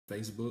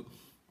Facebook.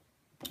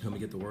 Help me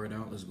get the word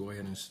out. Let's go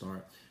ahead and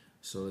start.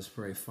 So let's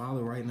pray.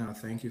 Father, right now, I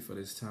thank you for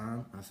this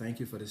time. I thank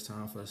you for this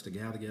time for us to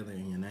gather together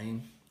in your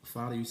name.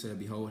 Father, you said,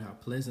 behold, how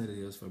pleasant it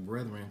is for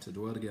brethren to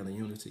dwell together in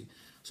unity.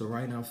 So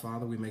right now,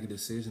 Father, we make a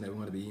decision that we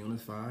want to be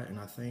unified. And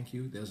I thank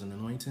you. There's an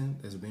anointing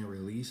that's being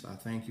released. I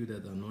thank you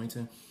that the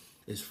anointing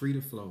is free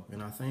to flow.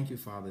 And I thank you,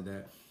 Father,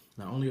 that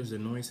not only is the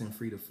anointing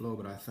free to flow,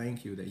 but I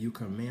thank you that you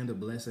command a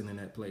blessing in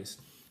that place.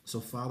 So,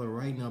 Father,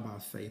 right now by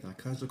faith, I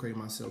consecrate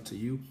myself to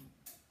you.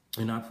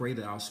 And I pray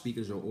that I'll speak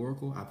as your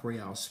oracle. I pray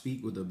I'll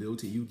speak with the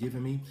ability you've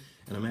given me.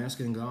 And I'm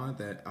asking God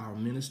that I'll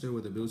minister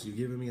with the ability you've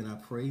given me. And I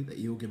pray that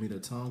you'll give me the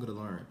tongue to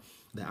learn,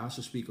 that I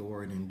should speak a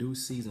word in due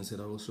season to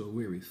those who are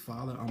weary.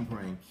 Father, I'm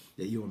praying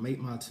that you'll make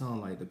my tongue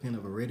like the pen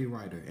of a ready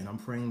writer. And I'm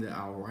praying that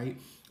I'll write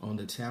on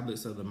the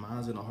tablets of the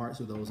minds and the hearts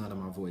of those under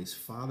my voice.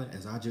 Father,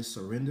 as I just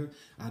surrender,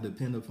 I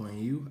depend upon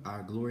you.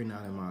 I glory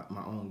not in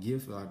my own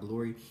gift, but I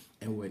glory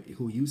in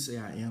who you say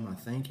I am. I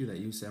thank you that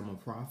you say I'm a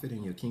prophet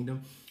in your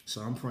kingdom.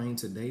 So I'm praying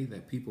today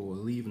that people will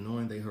leave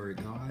knowing they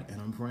heard God.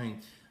 And I'm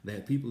praying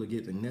that people will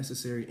get the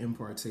necessary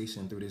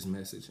impartation through this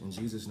message. In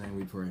Jesus' name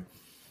we pray.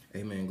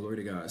 Amen. Glory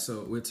to God.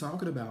 So we're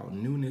talking about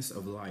newness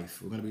of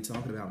life. We're going to be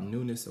talking about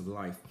newness of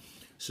life.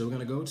 So we're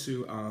going to go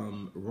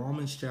to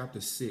Romans chapter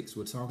 6.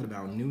 We're talking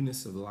about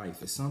newness of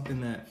life. It's something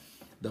that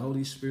the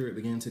Holy Spirit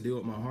began to deal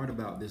with my heart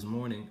about this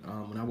morning.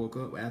 When I woke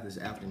up, after this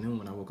afternoon,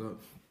 when I woke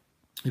up,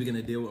 he began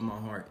to deal with my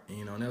heart.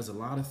 And there's a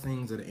lot of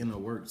things that are in the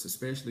works,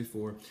 especially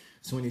for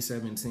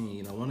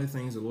 2017. One of the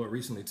things the Lord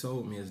recently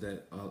told me is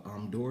that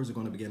doors are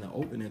going to begin to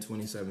open in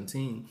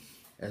 2017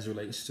 as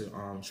relates to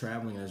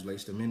traveling, as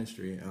relates to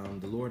ministry.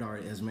 The Lord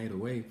already has made a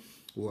way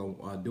where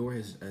a door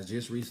has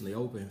just recently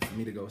opened for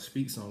me to go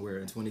speak somewhere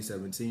in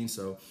 2017.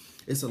 So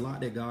it's a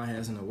lot that God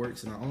has in the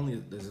works. And not only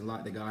there's a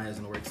lot that God has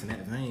in the works in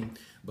that vein,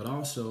 but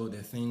also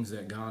the things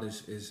that God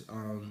is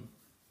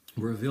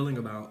revealing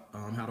about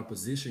how to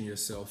position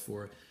yourself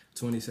for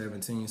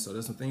 2017. So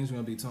there's some things we're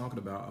going to be talking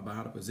about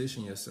how to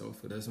position yourself.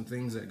 There's some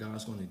things that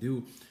God's going to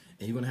do,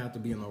 and you're going to have to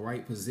be in the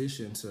right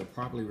position to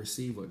properly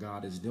receive what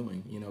God is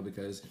doing,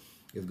 because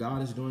if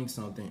God is doing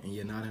something and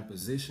you're not in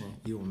position,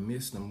 you'll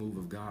miss the move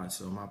of God.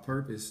 So my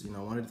purpose,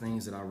 one of the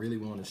things that I really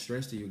want to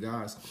stress to you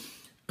guys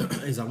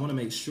is I want to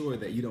make sure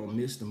that you don't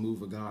miss the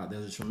move of God.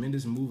 There's a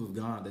tremendous move of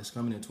God that's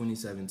coming in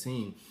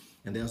 2017.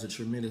 And there's a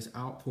tremendous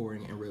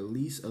outpouring and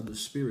release of the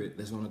Spirit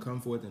that's going to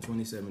come forth in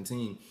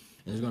 2017.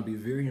 And it's going to be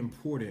very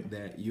important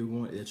that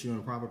you're in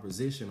a proper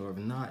position, or if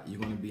not, you're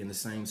going to be in the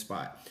same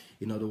spot.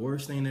 The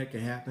worst thing that can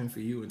happen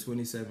for you in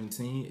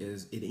 2017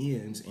 is it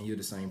ends and you're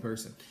the same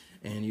person.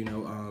 And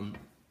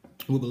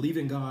we believe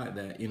in God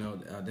that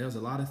there's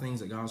a lot of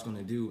things that God's going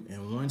to do.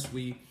 And once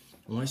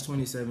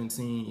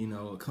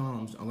 2017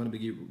 comes, I'm going to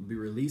be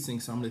releasing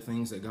some of the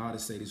things that God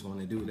has said He's going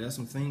to do. There's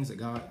some things that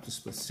God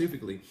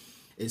specifically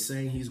is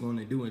saying He's going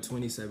to do in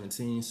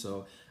 2017.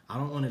 So I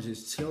don't want to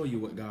just tell you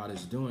what God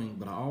is doing,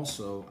 but I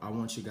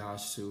want you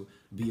guys to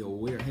be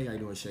aware. Hey, how you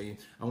doing, Shay?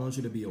 I want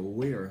you to be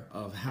aware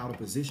of how to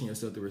position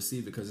yourself to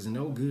receive it, because it's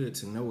no good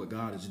to know what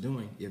God is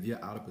doing if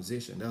you're out of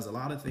position. There's a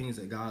lot of things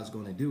that God's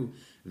going to do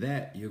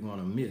that you're going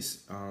to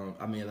miss. A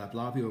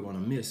lot of people are going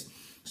to miss.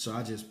 So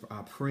I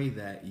pray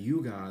that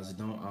you guys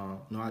don't.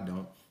 No, I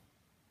don't.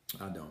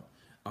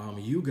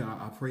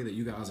 I pray that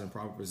you guys are in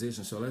proper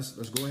position. So let's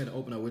go ahead and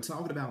open up. We're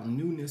talking about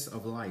newness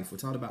of life.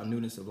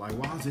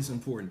 Why is this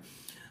important?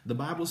 The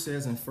Bible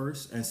says in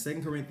 1st and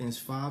 2nd Corinthians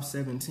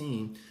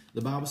 5:17, the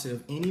Bible says,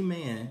 if any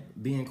man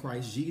be in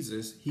Christ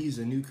Jesus, he's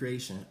a new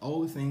creation.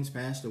 Old things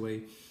passed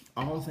away,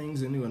 all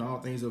things are new, and all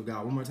things of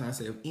God. One more time,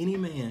 say, if any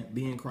man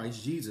be in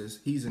Christ Jesus,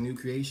 he's a new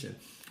creation.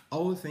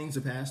 Old things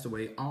are passed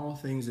away, all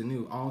things are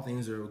new, all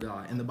things are of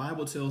God. And the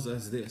Bible tells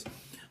us this.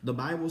 The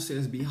Bible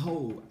says,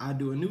 behold, I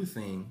do a new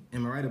thing.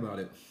 Am I right about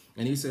it?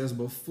 And he says,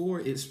 before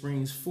it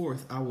springs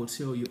forth, I will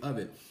tell you of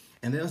it.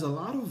 And there's a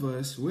lot of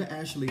us, we're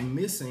actually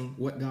missing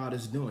what God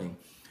is doing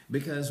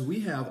because we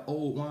have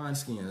old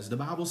wineskins. The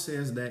Bible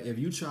says that if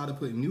you try to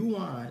put new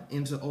wine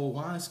into old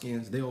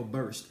wineskins, they'll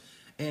burst.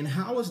 And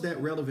how is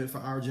that relevant for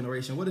our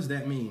generation? What does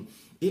that mean?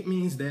 It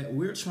means that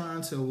we're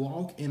trying to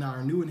walk in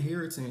our new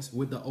inheritance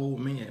with the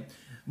old man.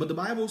 But the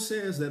Bible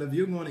says that if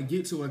you're going to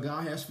get to where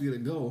God has for you to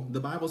go,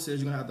 the Bible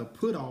says you're going to have to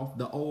put off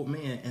the old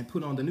man and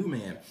put on the new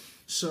man.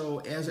 So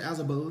as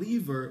a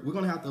believer, we're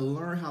going to have to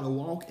learn how to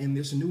walk in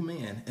this new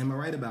man. Am I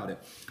right about it?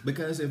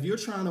 Because if you're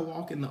trying to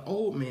walk in the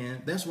old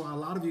man, that's why a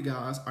lot of you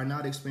guys are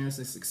not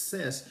experiencing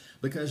success,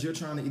 because you're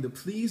trying to either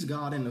please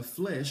God in the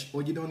flesh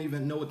or you don't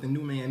even know what the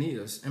new man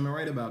is. Am I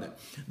right about it?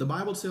 The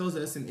Bible tells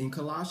us in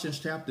Colossians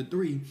chapter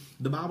 3,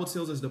 the Bible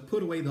tells us to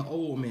put away the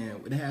old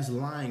man. It has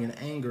lying and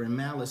anger and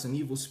malice and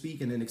evil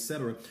speaking and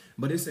etc.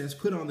 But it says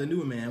put on the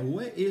new man.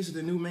 What is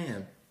the new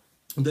man?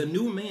 The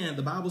new man,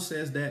 the Bible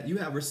says that you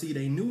have received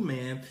a new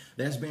man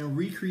that's been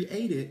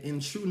recreated in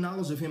true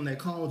knowledge of him that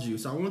called you.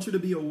 So I want you to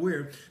be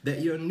aware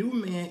that your new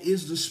man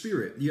is the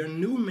spirit. Your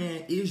new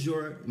man is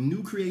your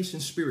new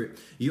creation spirit.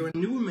 Your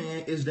new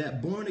man is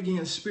that born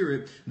again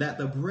spirit that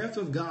the breath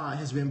of God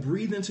has been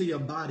breathed into your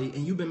body,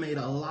 and you've been made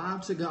alive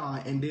to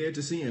God and dead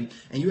to sin,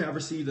 and you have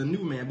received a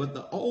new man. But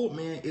the old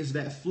man is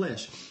that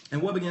flesh.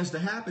 And what begins to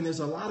happen is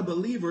a lot of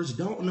believers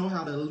don't know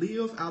how to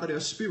live out of their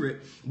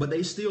spirit, but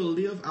they still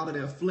live out of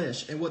their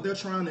flesh. And what they're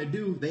trying to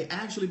do, they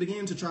actually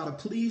begin to try to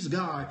please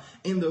God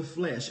in the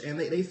flesh. And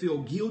they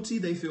feel guilty.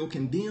 They feel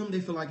condemned. They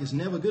feel like it's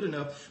never good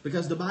enough,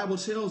 because the Bible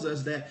tells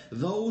us that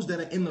those that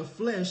are in the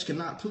flesh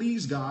cannot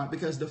please God,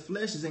 because the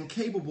flesh is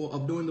incapable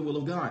of doing the will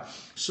of God.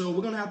 So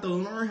we're going to have to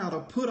learn how to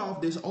put off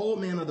this old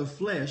man of the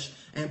flesh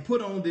and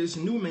put on this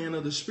new man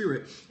of the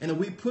spirit. And if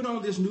we put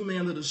on this new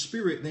man of the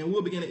spirit, then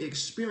we'll begin to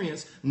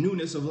experience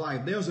newness of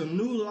life. There's a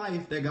new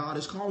life that God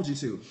has called you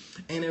to.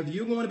 And if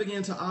you're going to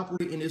begin to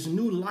operate in this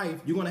new life,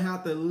 you're going to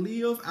have to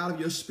live out of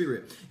your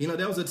spirit. You know,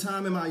 there was a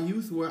time in my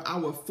youth where I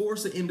would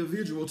force an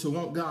individual to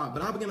want God,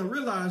 but I began to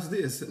realize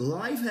this: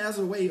 life has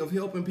a way of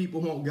helping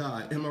people want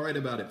God. Am I right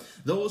about it?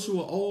 Those who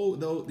are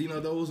old, though, you know,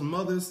 those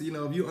mothers, you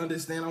know, if you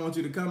understand, I want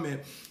you to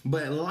comment.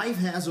 But life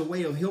has a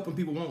way of helping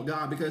people want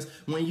God, because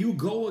when you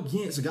go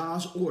against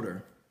God's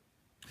order,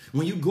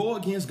 when you go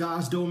against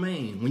God's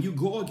domain, when you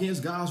go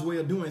against God's way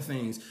of doing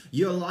things,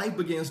 your life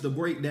begins to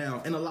break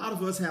down. And a lot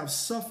of us have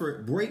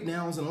suffered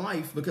breakdowns in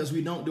life because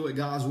we don't do it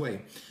God's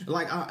way.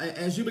 Like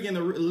as you begin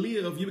to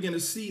live, you begin to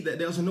see that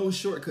there's no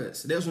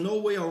shortcuts. There's no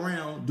way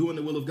around doing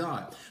the will of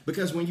God.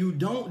 Because when you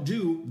don't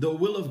do the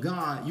will of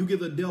God, you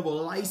give the devil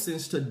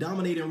license to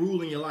dominate and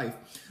rule in your life.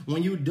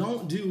 When you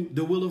don't do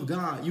the will of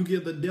God, you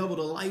give the devil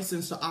the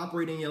license to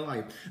operate in your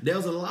life.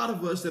 There's a lot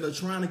of us that are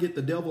trying to get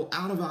the devil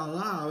out of our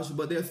lives,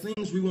 but there are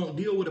things we won't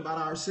deal with about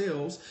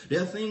ourselves. There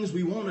are things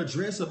we won't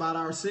address about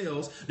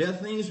ourselves. There are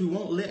things we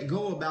won't let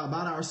go about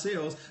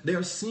ourselves. There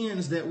are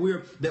sins that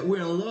we're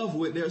in love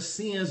with. There are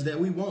sins that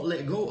we won't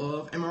let go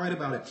of. Am I right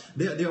about it?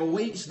 There are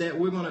weights that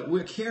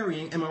we're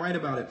carrying. Am I right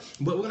about it?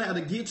 But we're gonna have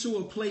to get to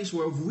a place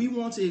where if we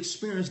want to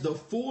experience the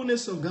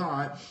fullness of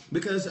God,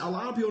 because a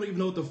lot of people don't even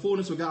know what the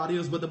fullness of God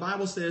is, but the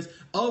Bible says,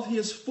 of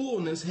his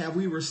fullness have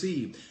we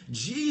received.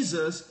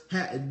 Jesus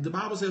had, the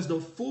Bible says, the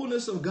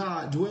fullness of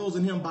God dwells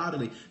in him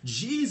bodily.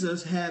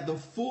 Jesus had the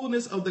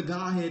fullness of the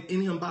Godhead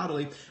in him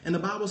bodily. And the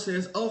Bible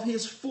says, of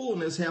his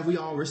fullness have we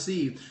all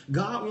received.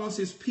 God wants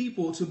his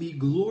people to be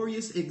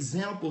glorious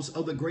examples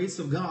of the grace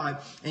of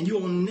God. And you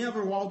will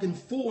never walk in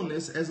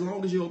fullness as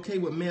long as you're okay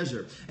with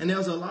measure. And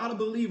there's a lot of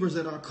believers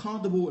that are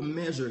comfortable with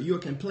measure. You're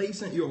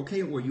complacent. You're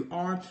okay with where you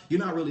are.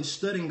 You're not really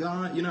studying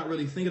God. You're not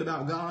really thinking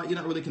about God. You're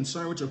not really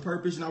concerned with your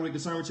purpose. You're not really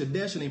concerned with your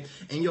destiny.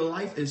 And your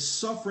life is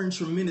suffering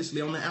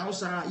tremendously. On the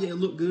outside, yeah, it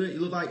look good. You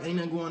look like ain't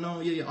nothing going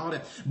on. Yeah, all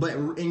that. But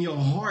in your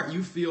heart,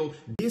 you feel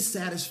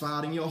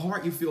dissatisfied. In your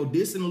heart, you feel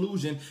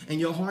disillusioned. In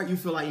your heart, you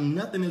feel like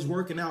nothing is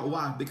working out.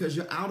 Why? Because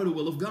you're out of the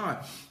will of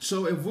God.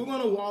 So if we're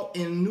going to walk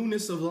in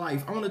newness of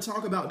life, I want to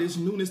talk about this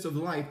newness of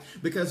life,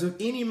 because if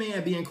any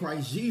man be in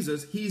Christ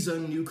Jesus, he's a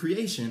new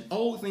creation.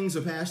 Old things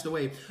are passed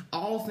away.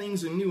 All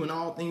things are new, and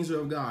all things are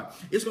of God.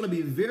 It's going to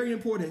be very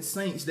important,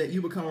 saints, that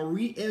you become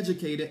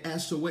re-educated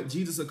as to what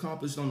Jesus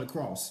accomplished on the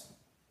cross.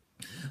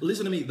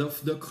 Listen to me.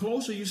 The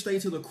closer you stay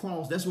to the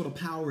cross, that's what a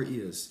power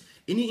is.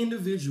 Any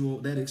individual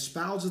that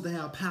espouses to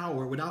have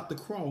power without the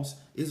cross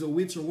is a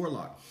witch or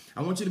warlock.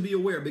 I want you to be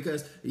aware,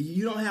 because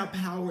you don't have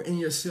power in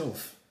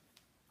yourself.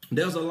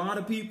 There's a lot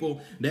of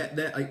people that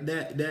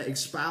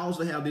espouse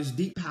to have this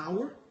deep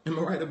power. Am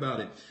I right about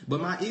it?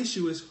 But my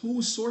issue is,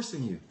 who's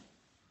sourcing you?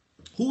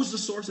 Who's the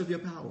source of your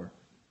power?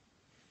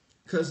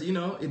 Because, you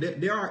know,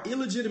 there are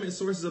illegitimate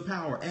sources of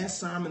power. Ask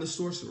Simon the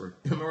sorcerer.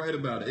 Am I right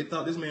about it? They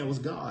thought this man was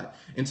God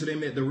until they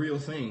met the real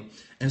thing.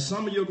 And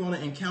some of you are going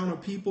to encounter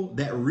people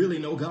that really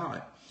know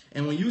God.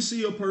 And when you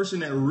see a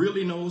person that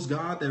really knows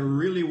God, that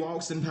really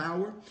walks in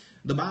power,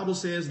 the Bible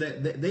says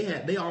that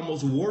they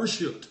almost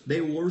worshipped.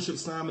 They worshipped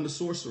Simon the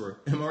sorcerer.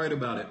 Am I right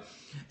about it?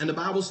 And the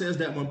Bible says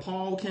that when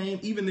Paul came,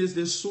 even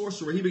this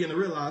sorcerer, he began to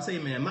realize, hey,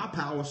 man, my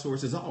power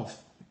source is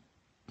off.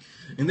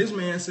 And this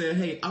man said,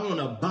 hey, I want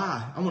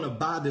to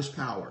buy this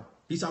power.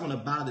 He said, I want to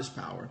buy this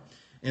power.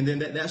 And then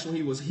that's when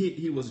he was hit.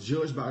 He was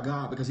judged by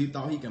God because he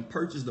thought he can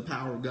purchase the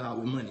power of God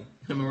with money.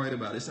 Am I right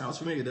about it? It sounds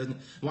familiar, doesn't it?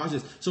 Watch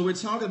this. So we're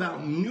talking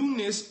about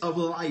newness of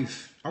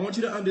life. I want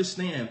you to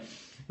understand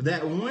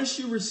that once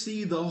you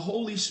receive the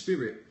Holy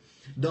Spirit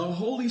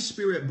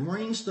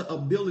brings the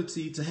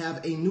ability to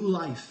have a new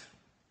life.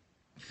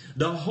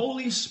 The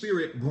Holy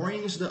Spirit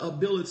brings the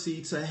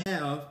ability to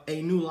have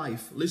a new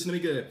life. Listen to me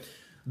good.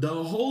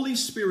 The Holy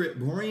Spirit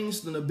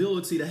brings the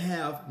ability to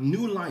have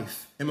new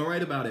life. Am I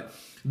right about it?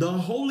 The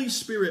Holy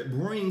Spirit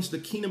brings the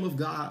kingdom of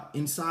God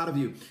inside of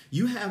you.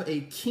 You have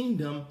a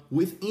kingdom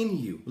within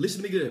you.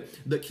 Listen to me good.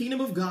 The kingdom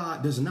of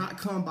God does not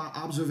come by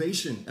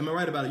observation. Am I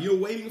right about it? You're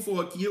waiting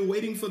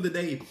for the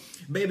day.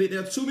 Baby, there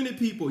are too many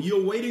people.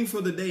 You're waiting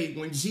for the day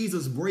when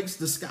Jesus breaks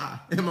the sky.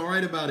 Am I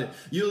right about it?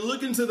 You're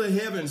looking to the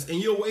heavens and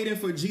you're waiting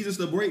for Jesus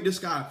to break the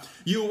sky.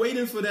 You're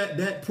waiting for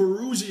that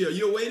Perusia.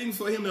 You're waiting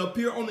for him to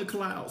appear on the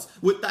clouds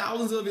with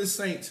thousands of his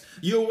saints.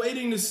 You're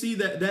waiting to see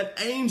that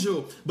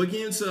angel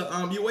begin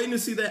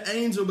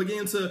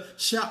to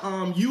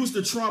shout, use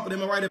the trumpet.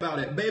 Am I right about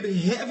it? Baby,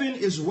 heaven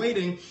is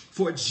waiting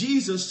for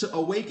Jesus to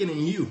awaken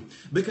in you.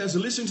 Because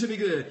listen to me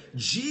good.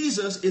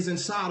 Jesus is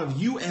inside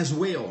of you as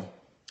well.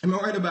 Am I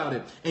right about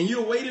it? And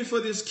you're waiting for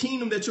this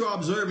kingdom that you're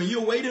observing.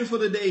 You're waiting for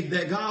the day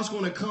that God's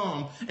going to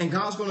come and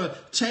God's going to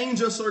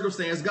change your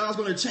circumstance. God's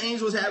going to change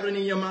what's happening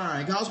in your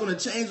mind. God's going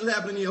to change what's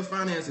happening in your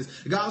finances.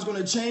 God's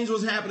going to change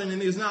what's happening in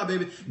this now,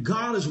 baby.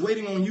 God is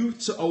waiting on you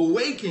to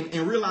awaken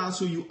and realize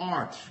who you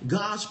are.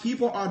 God's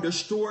people are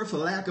destroyed for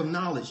lack of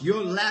knowledge.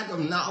 Your lack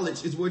of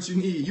knowledge is what you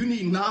need. You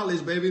need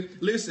knowledge, baby.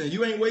 Listen,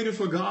 you ain't waiting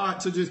for God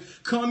to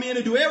just come in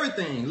and do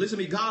everything. Listen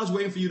to me. God's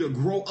waiting for you to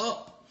grow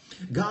up.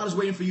 God is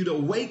waiting for you to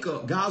wake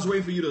up. God's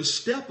waiting for you to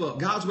step up.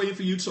 God's waiting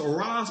for you to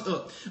arise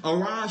up.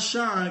 Arise,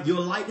 shine. Your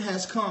light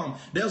has come.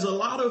 There's a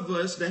lot of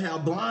us that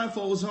have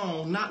blindfolds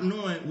on, not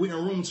knowing we're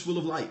in rooms full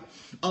of light.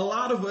 A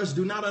lot of us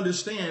do not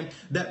understand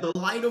that the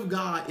light of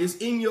God is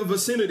in your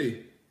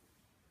vicinity.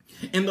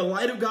 And the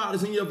light of God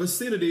is in your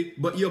vicinity,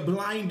 but you're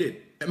blinded.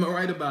 Am I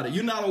right about it?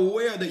 You're not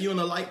aware that you're in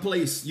the light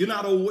place. You're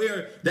not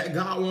aware that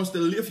God wants to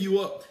lift you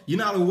up. You're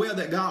not aware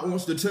that God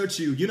wants to touch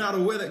you. You're not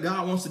aware that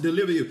God wants to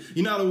deliver you.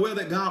 You're not aware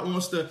that God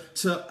wants to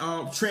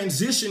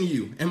transition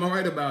you. Am I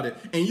right about it?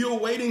 And you're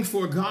waiting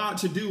for God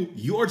to do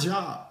your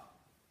job.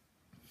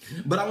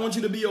 But I want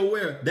you to be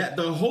aware that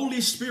the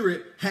Holy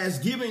Spirit has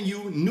given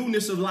you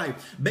newness of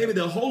life. Baby,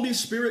 the Holy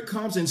Spirit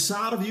comes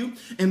inside of you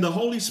and the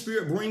Holy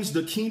Spirit brings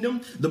the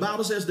kingdom. The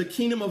Bible says the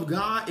kingdom of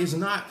God is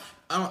not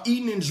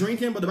eating and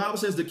drinking, but the Bible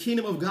says the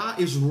kingdom of God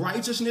is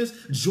righteousness,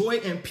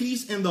 joy, and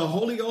peace in the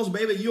Holy Ghost.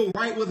 Baby, you're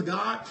right with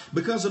God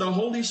because of the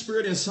Holy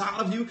Spirit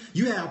inside of you.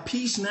 You have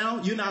peace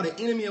now. You're not an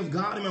enemy of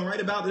God. Am I right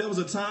about it? There was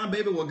a time,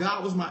 baby, where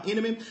God was my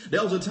enemy.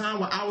 There was a time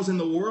where I was in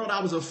the world. I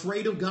was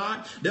afraid of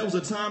God. There was a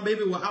time,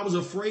 baby, where I was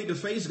afraid to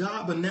face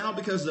God. But now,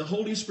 because the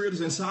Holy Spirit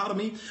is inside of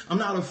me, I'm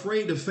not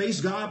afraid to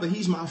face God, but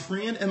he's my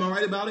friend. Am I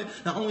right about it?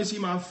 Not only is he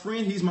my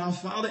friend, he's my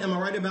father. Am I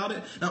right about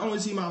it? Not only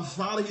is he my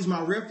father, he's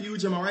my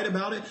refuge. Am I right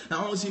about it?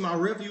 Not only is he my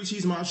refuge,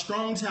 he's my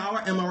strong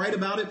tower. Am I right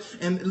about it?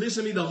 And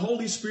listen to me, the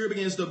Holy Spirit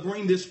begins to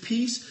bring this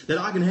peace that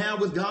I can have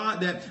with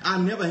God that I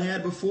never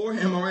had before.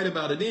 Am I right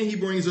about it? Then he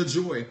brings a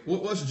joy.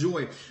 What's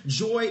joy?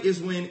 Joy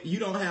is when you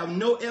don't have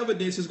no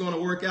evidence it's going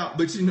to work out,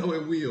 but you know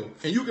it will.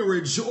 And you can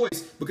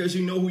rejoice because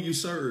you know who you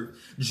serve.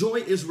 Joy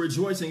is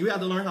rejoicing. You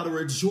have to learn how to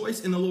rejoice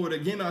in the Lord.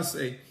 Again, I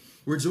say,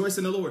 rejoice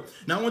in the Lord.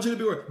 Now, I want you to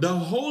be aware. The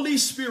Holy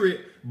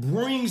Spirit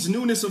brings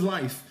newness of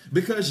life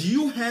because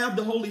you have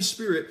the Holy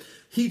Spirit.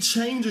 He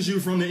changes you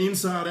from the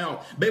inside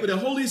out. Baby, the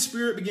Holy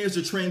Spirit begins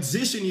to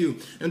transition you.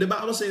 And the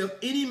Bible says, if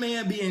any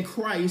man be in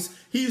Christ,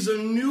 he's a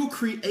new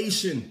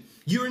creation.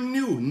 You're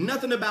new.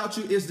 Nothing about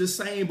you is the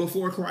same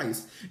before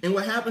Christ. And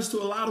what happens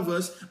to a lot of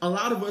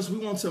us, we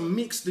want to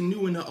mix the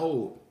new and the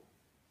old.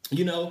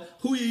 You know,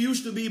 who you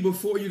used to be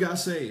before you got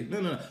saved.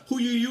 No.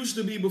 Who you used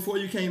to be before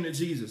you came to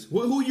Jesus.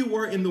 Who you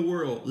were in the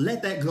world.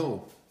 Let that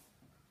go.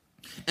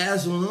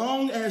 As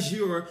long as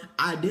you're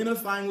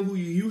identifying with who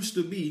you used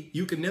to be,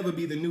 you can never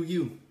be the new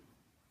you.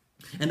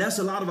 And that's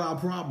a lot of our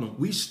problem.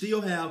 We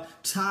still have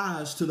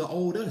ties to the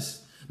old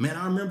us. Man,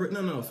 I remember,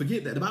 no,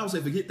 forget that. The Bible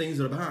says forget things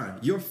that are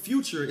behind. Your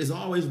future is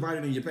always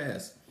brighter than your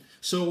past.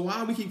 So why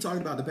do we keep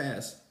talking about the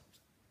past?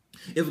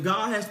 If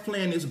God has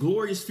planned this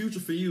glorious future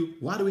for you,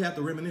 why do we have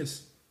to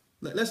reminisce?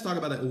 Let's talk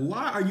about that.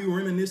 Why are you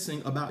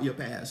reminiscing about your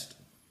past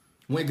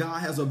when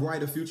God has a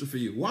brighter future for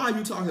you? Why are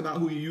you talking about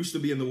who you used to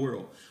be in the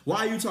world?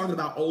 Why are you talking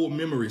about old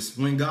memories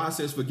when God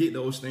says forget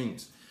those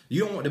things?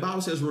 You don't want, the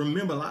Bible says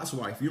remember Lot's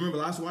wife. You remember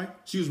Lot's wife?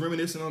 She was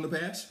reminiscing on the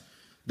past.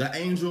 The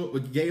angel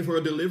gave her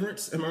a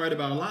deliverance. Am I right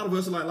about it? A lot of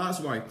us are like Lot's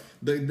wife.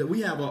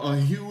 We have a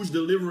huge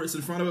deliverance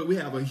in front of it. We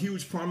have a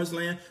huge promised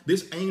land.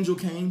 This angel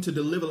came to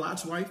deliver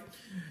Lot's wife.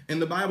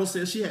 And the Bible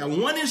says she had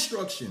one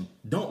instruction.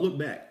 Don't look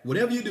back.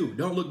 Whatever you do,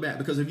 don't look back.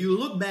 Because if you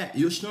look back,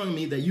 you're showing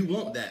me that you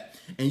want that.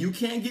 And you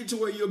can't get to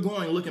where you're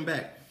going looking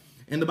back.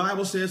 And the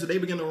Bible says that they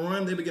begin to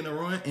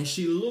run, and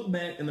she looked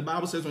back. And the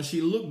Bible says when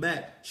she looked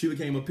back, she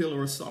became a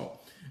pillar of salt.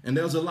 And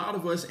there's a lot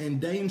of us in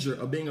danger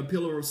of being a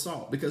pillar of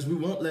salt because we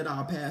won't let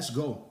our past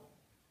go.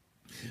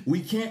 We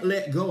can't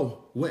let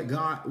go what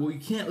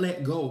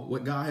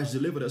God has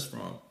delivered us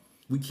from.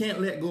 We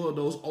can't let go of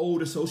those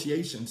old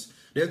associations.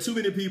 There are too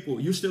many people.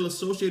 You're still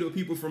associated with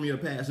people from your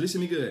past. Listen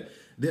to me good.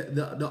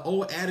 The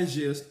old adage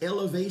is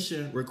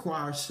elevation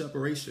requires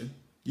separation.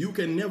 You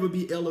can never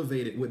be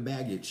elevated with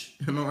baggage.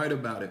 Am I right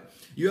about it?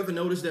 You ever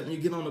notice that when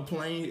you get on the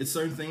plane, it's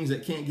certain things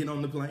that can't get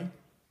on the plane?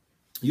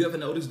 You ever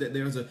notice that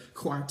there's a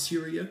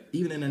criteria,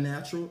 even in the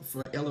natural,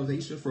 for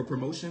elevation, for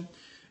promotion?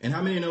 And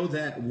how many know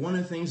that one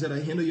of the things that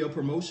hinder your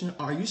promotion,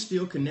 are you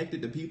still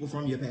connected to people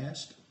from your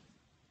past?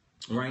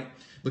 Right?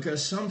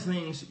 Because some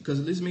things, because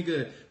listen to me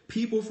good,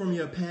 people from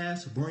your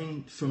past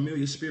bring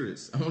familiar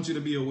spirits. I want you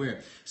to be aware.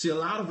 See, a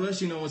lot of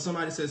us, when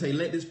somebody says, hey,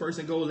 let this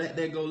person go, let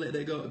that go, let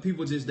that go,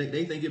 people just,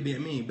 they think you're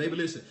being mean. Baby,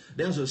 listen,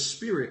 there's a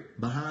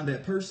spirit behind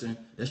that person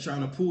that's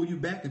trying to pull you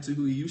back into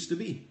who you used to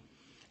be.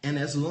 And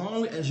as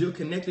long as you're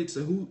connected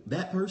to who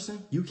that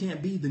person, you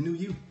can't be the new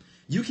you.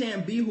 You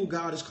can't be who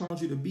God has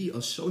called you to be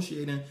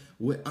associating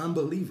with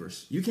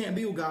unbelievers. You can't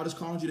be who God has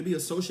called you to be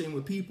associating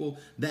with people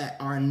that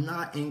are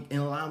not in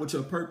line with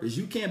your purpose.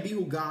 You can't be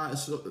who God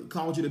has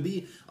called you to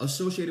be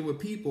associated with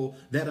people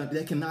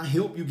that cannot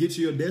help you get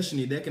to your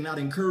destiny, that cannot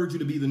encourage you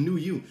to be the new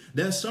you.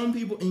 There's some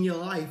people in your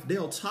life,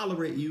 they'll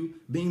tolerate you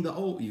being the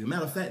old you.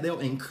 Matter of fact, they'll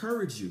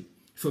encourage you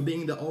for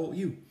being the old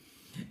you.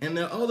 And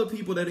there are other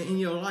people that are in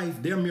your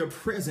life, their mere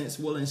presence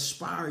will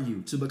inspire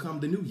you to become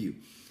the new you.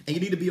 And you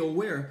need to be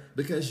aware,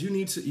 because you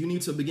need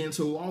to begin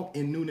to walk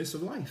in newness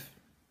of life.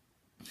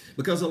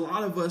 Because a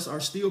lot of us are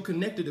still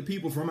connected to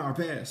people from our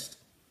past,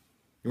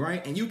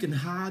 right? And you can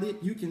hide it,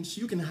 you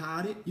can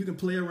hide it, you can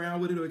play around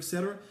with it, or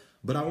etc.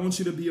 But I want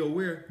you to be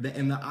aware that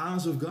in the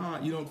eyes of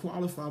God, you don't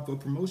qualify for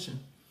promotion.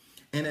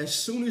 And as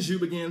soon as you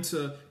begin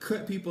to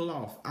cut people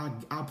off,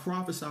 I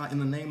prophesy in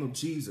the name of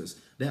Jesus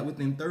that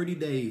within 30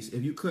 days,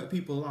 if you cut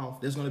people off,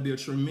 there's going to be a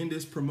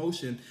tremendous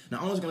promotion.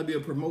 Not only is going to be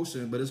a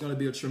promotion, but it's going to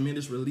be a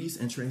tremendous release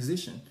and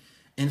transition.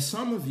 And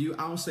some of you,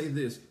 I'll say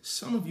this,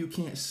 some of you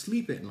can't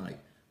sleep at night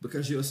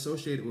because you're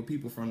associated with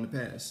people from the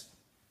past.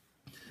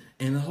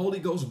 And the Holy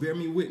Ghost bear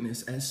me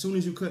witness, as soon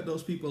as you cut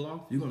those people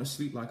off, you're going to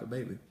sleep like a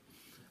baby.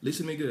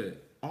 Listen to me good.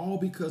 All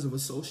because of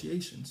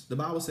associations. The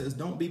Bible says,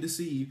 don't be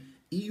deceived.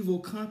 Evil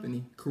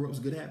company corrupts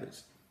good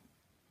habits.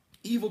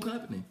 Evil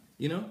company,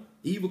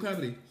 evil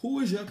company.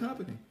 Who is your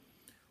company?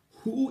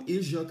 Who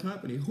is your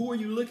company? Who are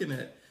you looking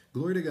at?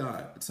 Glory to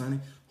God, Sonny.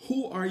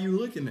 Who are you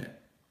looking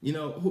at?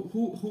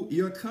 Who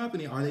your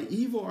company, are they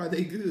evil? Or are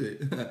they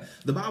good?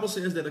 The Bible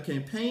says that a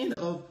campaign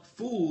of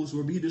fools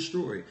will be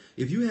destroyed.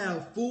 If you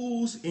have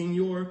fools in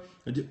your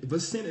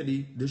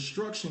vicinity,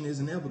 destruction is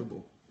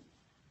inevitable.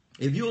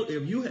 If you're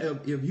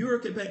a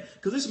campaign,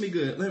 because listen to me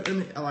good.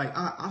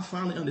 I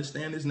finally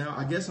understand this now.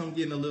 I guess I'm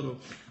getting a little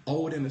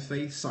old in the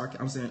faith.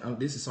 I'm saying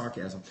this is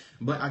sarcasm,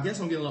 but I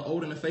guess I'm getting a little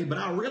old in the faith. But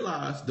I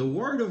realize the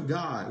word of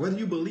God, whether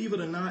you believe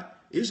it or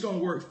not, it's going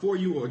to work for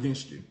you or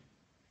against you.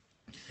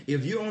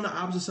 If you're on the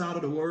opposite side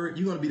of the word,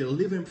 you're going to be the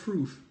living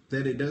proof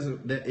that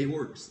it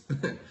works.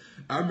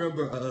 I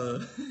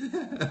remember,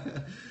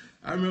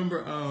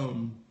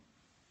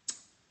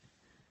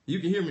 you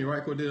can hear me,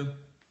 right, Cordell?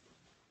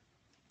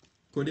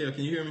 Cordell,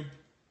 can you hear me?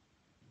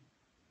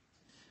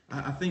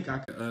 I think I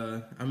could,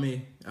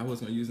 I was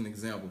going to use an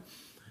example.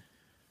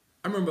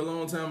 I remember a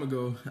long time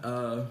ago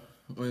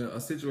when a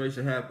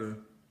situation happened.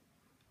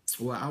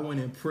 Well, I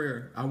went in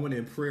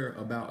prayer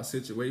about a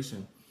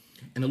situation,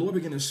 and the Lord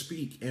began to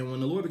speak. And when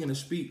the Lord began to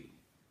speak,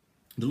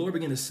 the Lord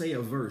began to say a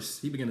verse.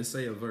 He began to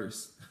say a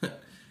verse.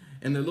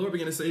 And the Lord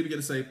began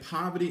to say,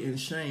 poverty and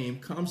shame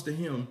comes to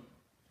him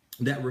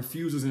that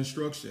refuses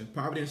instruction.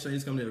 Poverty and shame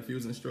comes to him that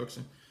refuses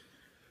instruction.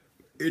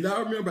 And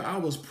I remember I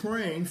was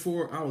praying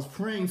for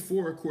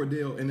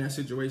Cordell in that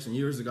situation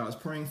years ago. I was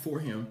praying for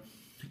him.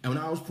 And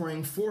when I was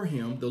praying for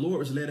him, the Lord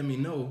was letting me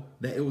know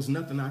that it was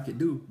nothing I could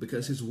do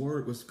because his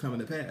word was coming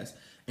to pass.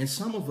 And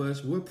some of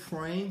us, we're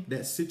praying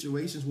that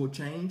situations will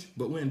change,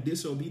 but we're in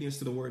disobedience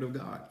to the word of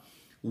God.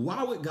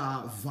 Why would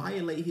God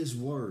violate his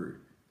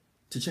word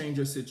to change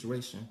your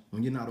situation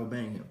when you're not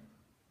obeying him?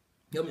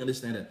 Help me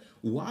understand that.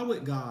 Why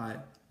would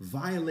God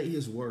violate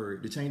his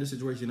word to change the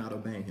situation you're not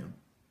obeying him?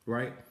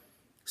 Right?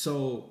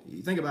 So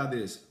think about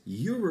this.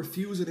 You're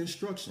refusing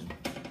instruction.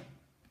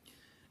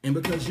 And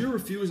because you're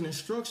refusing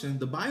instruction,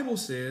 the Bible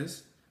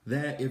says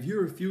that if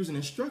you're refusing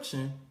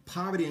instruction,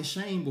 poverty and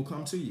shame will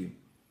come to you.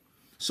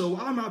 So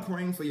why am I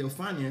praying for your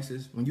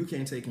finances when you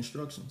can't take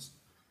instructions?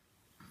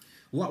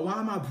 Why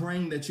am I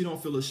praying that you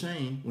don't feel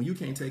ashamed when you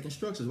can't take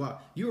instructions? Why?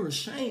 You're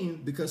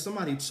ashamed because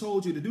somebody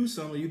told you to do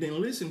something you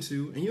didn't listen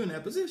to, and you're in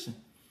that position,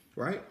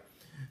 right?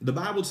 The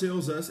Bible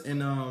tells us,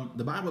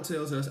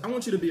 I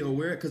want you to be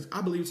aware, because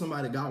I believe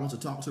somebody God wants to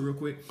talk to real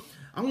quick.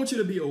 I want you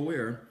to be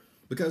aware,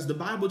 because the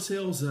Bible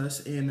tells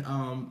us in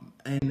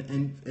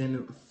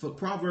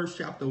Proverbs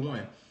chapter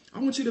 1, I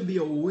want you to be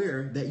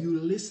aware that you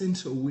listen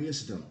to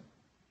wisdom.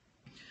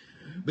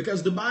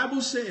 Because the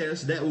Bible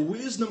says that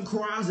wisdom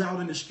cries out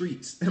in the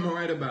streets. Am I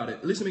right about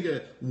it? Listen to me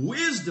good.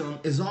 Wisdom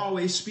is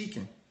always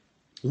speaking.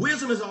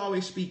 Wisdom is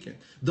always speaking.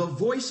 The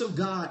voice of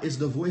God is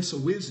the voice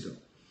of wisdom.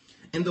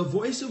 And the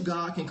voice of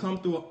God can come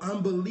through an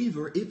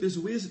unbeliever if it's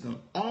wisdom.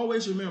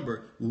 Always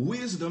remember,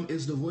 wisdom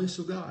is the voice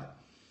of God.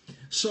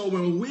 So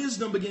when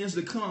wisdom begins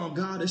to come,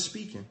 God is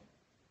speaking.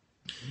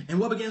 And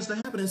what begins to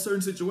happen in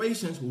certain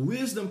situations,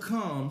 wisdom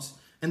comes,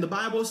 and the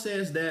Bible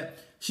says that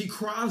She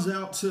cries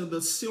out to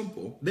the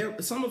simple.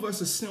 Some of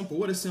us are simple.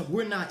 What is simple?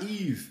 We're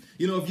naive.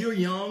 If you're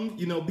young,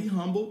 be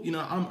humble.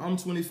 I'm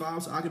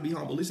 25, so I can be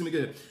humble. Listen to me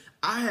good.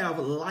 I have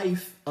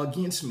life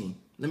against me.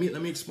 Let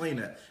me explain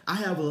that. I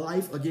have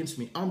life against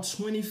me. I'm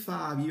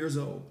 25 years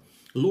old.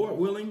 Lord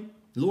willing,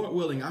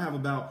 I have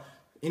about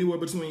anywhere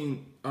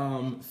between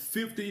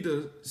 50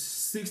 to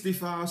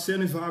 65,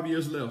 75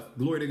 years left.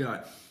 Glory to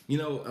God.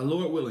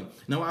 Lord willing.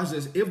 Now watch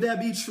this. If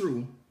that be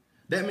true,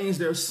 that means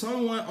there's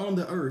someone on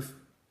the earth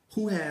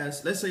who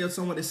has, let's say if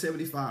someone is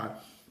 75,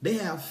 they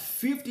have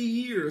 50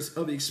 years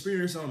of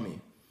experience on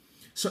me.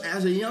 So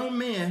as a young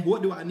man,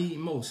 what do I need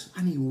most?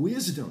 I need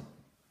wisdom.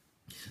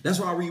 That's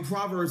why I read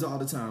Proverbs all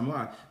the time.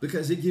 Why?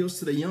 Because it gives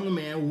to the young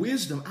man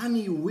wisdom. I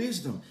need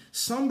wisdom.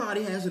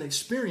 Somebody has an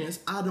experience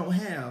I don't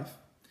have,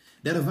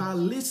 that if I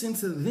listen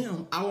to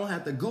them, I won't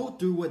have to go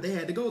through what they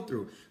had to go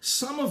through.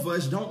 Some of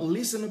us don't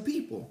listen to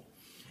people.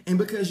 And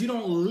because you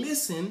don't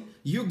listen,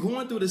 you're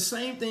going through the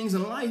same things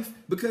in life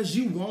because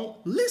you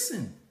won't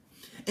listen.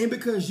 And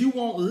because you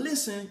won't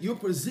listen, you're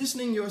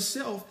positioning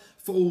yourself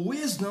for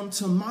wisdom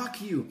to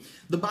mock you.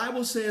 The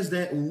Bible says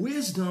that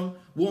wisdom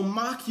will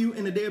mock you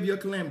in the day of your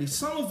calamity.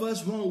 Some of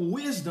us want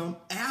wisdom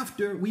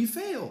after we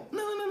fail.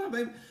 No,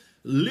 baby.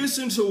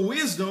 Listen to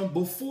wisdom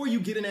before you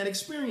get in that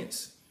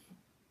experience.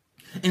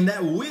 And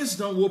that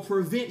wisdom will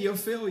prevent your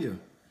failure.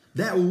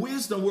 That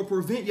wisdom will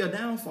prevent your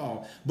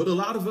downfall. But a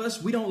lot of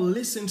us, we don't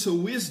listen to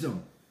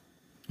wisdom.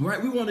 Right?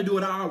 We want to do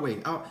it our way.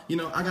 I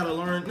got to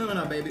learn.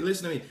 No, baby.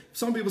 Listen to me.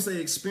 Some people say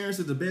experience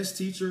is the best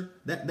teacher.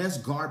 That's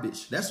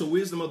garbage. That's the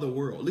wisdom of the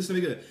world. Listen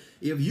to me good.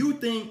 If you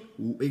think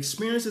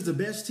experience is the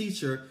best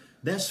teacher,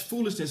 that's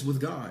foolishness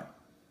with God.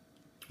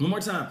 One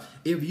more time.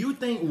 If you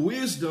think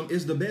wisdom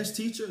is the best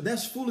teacher,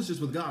 that's foolishness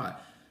with God.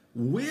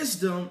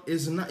 Wisdom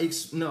is not,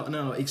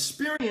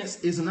 experience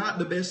is not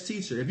the best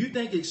teacher. If you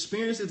think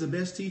experience is the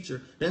best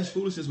teacher, that's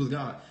foolishness with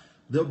God.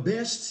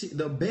 Listen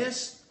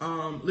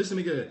to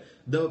me good.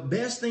 The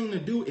best thing to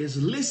do is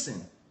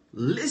listen.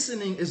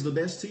 Listening is the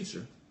best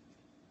teacher.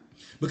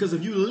 Because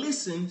if you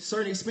listen,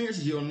 certain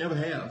experiences you'll never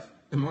have.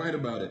 Am I right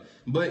about it?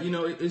 But,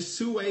 it's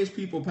two ways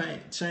people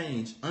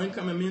change.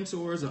 Oncoming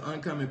mentors or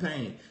oncoming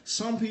pain.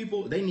 Some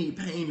people, they need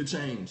pain to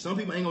change. Some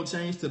people ain't going to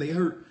change till they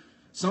hurt.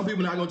 Some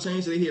people not going to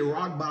change till they hit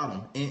rock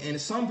bottom.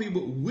 And some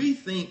people, we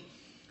think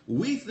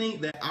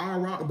that our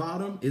rock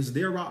bottom is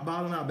their rock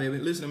bottom. Now, baby,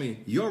 listen to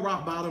me. Your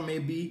rock bottom may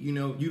be,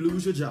 you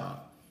lose your job.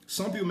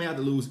 Some people may have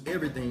to lose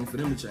everything for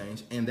them to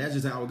change, and that's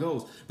just how it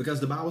goes. Because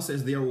the Bible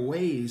says their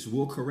ways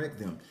will correct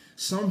them.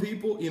 Some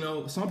people,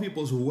 some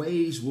people's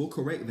ways will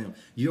correct them.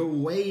 Your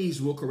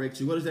ways will correct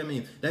you. What does that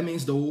mean? That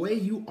means the way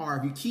you are,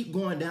 if you keep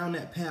going down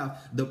that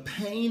path, the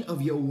pain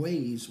of your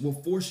ways will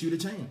force you to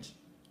change.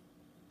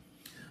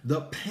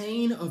 The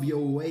pain of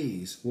your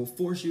ways will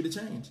force you to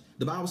change.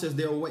 The Bible says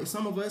their ways.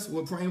 Some of us,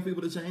 we're praying for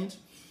people to change.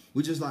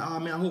 We're just like,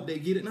 oh man, I hope they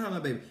get it. No,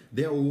 baby.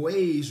 Their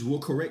ways will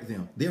correct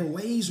them. Their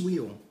ways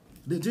will.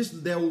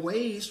 Their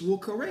ways will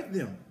correct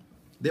them.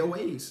 Their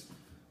ways.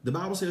 The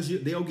Bible says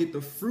they'll get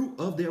the fruit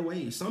of their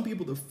ways. Some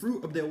people, the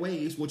fruit of their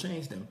ways will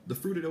change them. The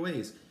fruit of their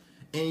ways.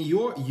 And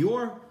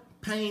your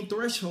pain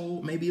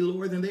threshold may be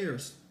lower than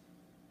theirs.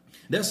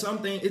 There's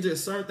it's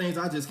just certain things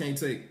I just can't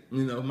take.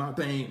 My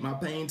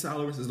pain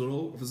tolerance is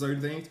low for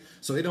certain things.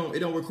 So it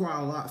don't require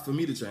a lot for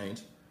me to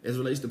change as it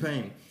relates to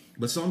pain.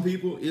 But some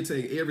people, it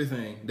take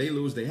everything. They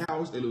lose their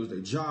house, they lose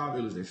their job,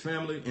 they lose their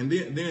family, and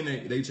then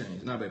they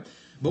change. Not bad.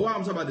 But why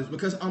I'm talking about this?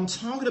 Because I'm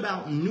talking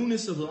about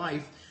newness of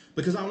life,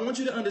 because I want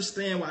you to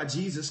understand why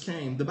Jesus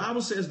came. The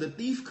Bible says the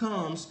thief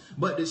comes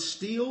but to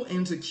steal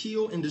and to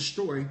kill and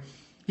destroy.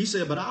 He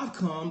said, but I've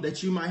come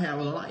that you might have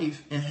a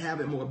life and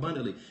have it more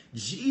abundantly.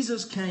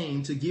 Jesus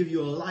came to give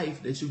you a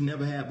life that you've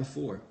never had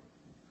before.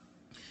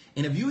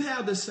 And if you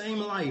have the same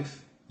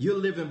life, you're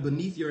living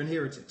beneath your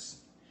inheritance.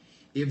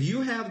 If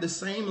you have the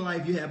same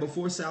life you had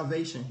before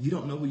salvation, you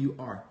don't know who you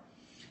are.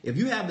 If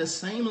you have the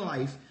same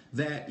life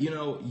that,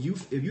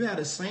 if you had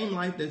the same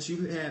life that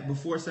you had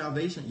before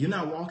salvation, you're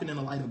not walking in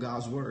the light of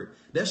God's word.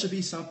 There should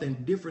be something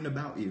different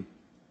about you.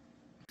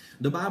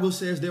 The Bible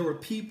says there were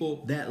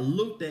people that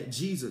looked at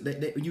Jesus,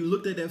 that you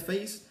looked at their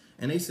face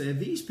and they said,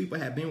 these people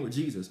have been with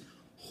Jesus.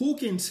 Who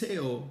can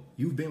tell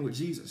you've been with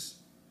Jesus?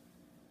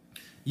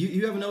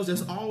 You ever notice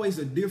there's always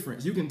a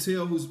difference. You can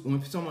tell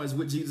when someone is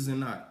with Jesus and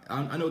not.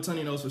 I know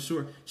Tony knows for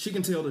sure. She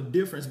can tell the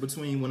difference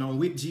between when I'm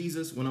with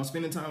Jesus, when I'm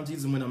spending time with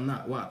Jesus, and when I'm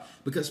not. Why?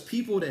 Because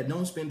people that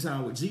don't spend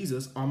time with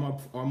Jesus are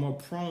more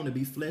prone to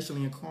be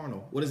fleshly and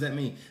carnal. What does that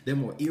mean? They're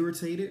more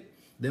irritated.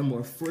 They're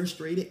more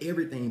frustrated.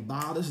 Everything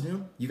bothers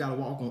them. You got to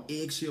walk on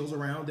eggshells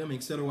around them,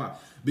 etc. Why?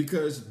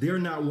 Because they're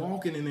not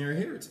walking in their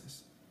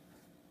inheritance.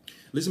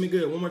 Listen to me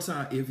good. One more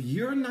time. If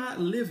you're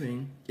not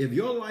living, if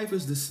your life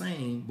is the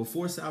same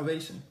before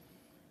salvation,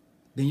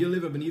 then you're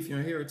living beneath your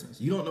inheritance.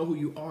 You don't know who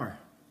you are.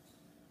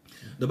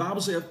 The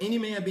Bible says, if any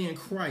man be in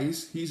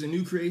Christ, he's a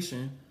new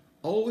creation.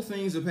 Old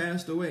things have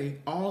passed away.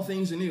 All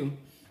things are new.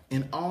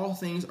 And all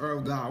things are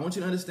of God. I want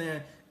you to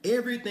understand,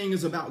 everything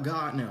is about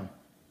God now.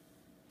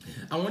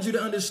 I want you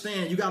to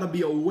understand, you got to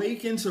be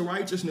awakened to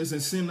righteousness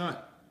and sin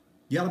not.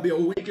 You got to be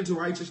awakened to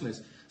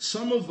righteousness.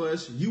 Some of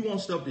us, you want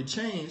stuff to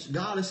change.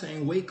 God is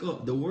saying, wake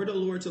up. The word of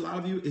the Lord to a lot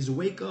of you is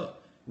wake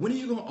up. When are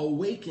you going to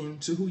awaken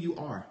to who you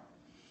are?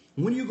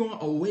 When are you going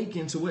to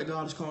awaken to what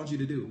God has called you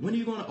to do? When are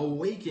you going to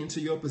awaken to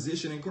your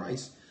position in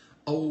Christ?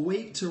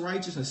 Awake to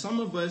righteousness. Some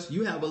of us,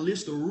 you have a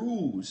list of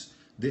rules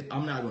that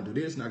I'm not going to do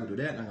this, not going to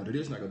do that, not going to do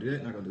this, not going to do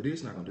that, not going to do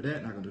this, not going to do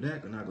that, not going to do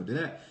that, not going to do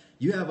that.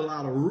 You have a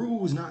lot of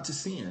rules not to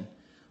sin.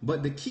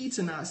 But the key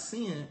to not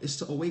sin is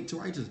to awake to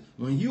righteousness.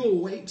 When you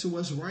awake to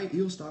what's right,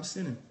 you'll stop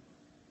sinning.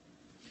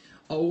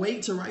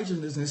 Awake to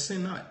righteousness and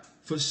sin not.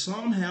 For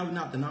some have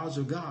not the knowledge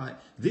of God.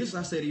 This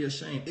I say to your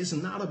shame. It's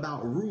not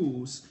about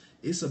rules.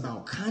 It's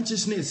about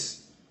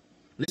consciousness.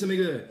 Listen to me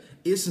good.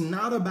 It's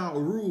not about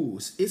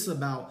rules. It's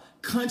about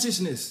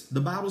consciousness. The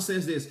Bible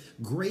says this: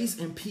 grace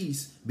and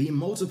peace be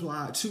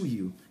multiplied to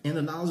you in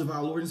the knowledge of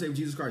our Lord and Savior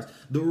Jesus Christ.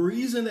 The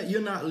reason that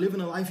you're not living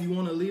the life you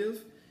want to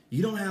live,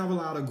 you don't have a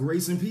lot of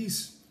grace and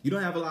peace. You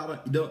don't have a lot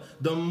of,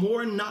 the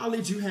more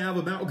knowledge you have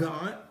about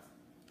God,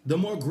 the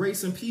more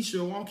grace and peace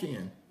you'll walk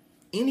in.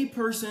 Any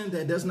person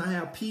that does not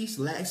have peace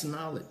lacks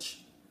knowledge.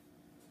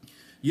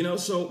 You know,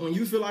 so when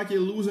you feel like you're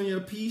losing your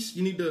peace,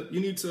 you need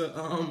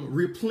to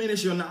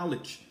replenish your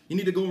knowledge. You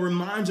need to go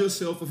remind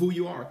yourself of who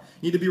you are.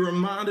 You need to be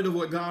reminded of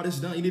what God has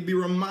done. You need to be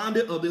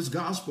reminded of this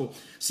gospel.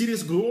 See,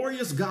 this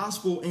glorious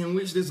gospel in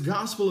which this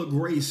gospel of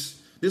grace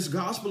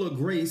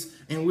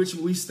in which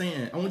we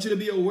stand. I want you to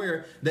be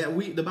aware that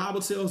the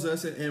Bible tells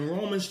us in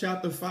Romans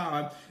chapter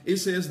 5, it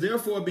says,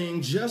 therefore,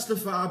 being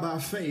justified by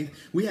faith,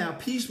 we have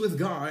peace with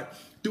God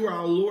through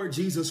our Lord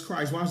Jesus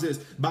Christ. Watch this.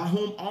 By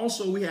whom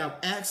also we have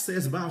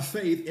access by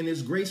faith in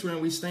his grace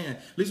wherein we stand.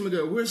 Listen to me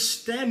good. We're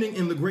standing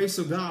in the grace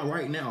of God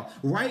right now.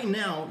 Right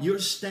now, you're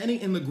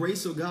standing in the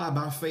grace of God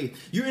by faith.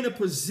 You're in a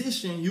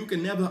position you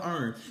can never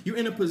earn. You're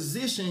in a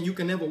position you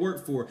can never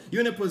work for.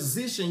 You're in a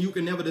position you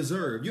can never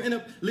deserve.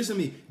 Listen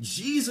to me.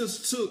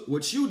 Jesus took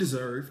what you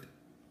deserved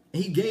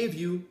and he gave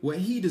you what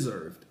he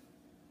deserved.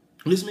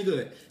 Listen to me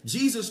good.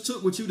 Jesus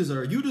took what you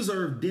deserved. You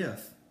deserve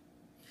death.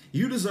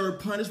 You deserve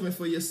punishment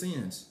for your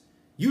sins.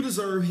 You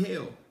deserve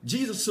hell.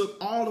 Jesus took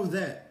all of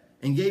that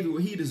and gave you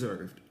what he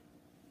deserved.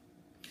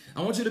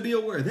 I want you to be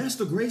aware. That's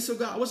the grace of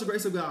God. What's the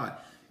grace of God?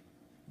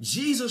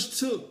 Jesus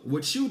took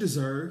what you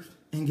deserved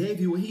and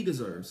gave you what he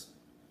deserves.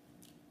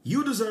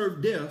 You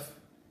deserve death.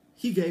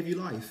 He gave you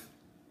life.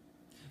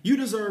 You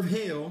deserve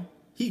hell.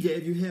 He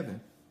gave you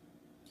heaven.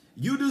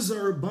 You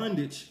deserve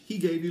bondage. He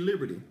gave you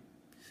liberty.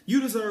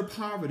 You deserve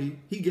poverty.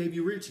 He gave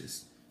you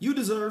riches. You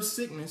deserve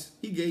sickness.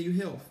 He gave you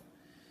health.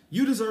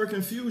 You deserve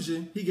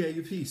confusion. He gave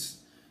you peace.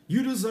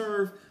 You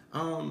deserve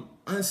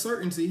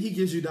uncertainty. He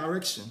gives you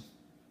direction.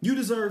 You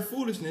deserve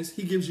foolishness.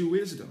 He gives you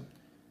wisdom.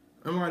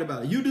 I'm right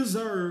about it. You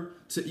deserve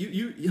to,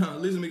 listen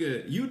to me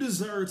good. You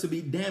deserve to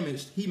be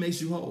damaged. He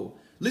makes you whole.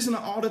 Listen to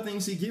all the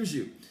things he gives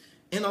you.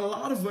 And a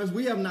lot of us,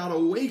 we have not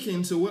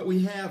awakened to what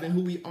we have and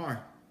who we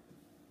are.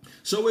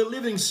 So we're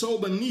living so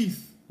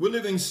beneath what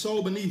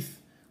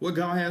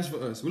God has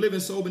for us. We're living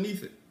so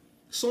beneath it.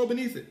 So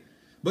beneath it.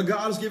 But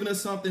God has given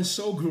us something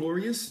so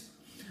glorious.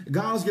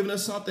 God has given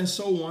us something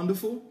so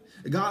wonderful.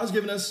 God has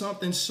given us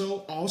something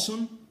so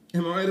awesome.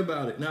 Am I right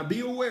about it? Now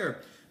be aware,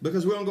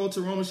 because we're going to go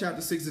to Romans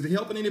chapter 6. Is it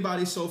helping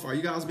anybody so far?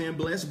 You guys being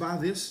blessed by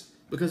this?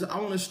 Because I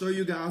want to stir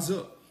you guys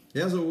up.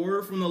 There's a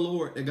word from the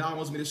Lord that God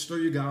wants me to stir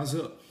you guys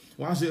up.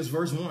 Watch this,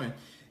 verse 1.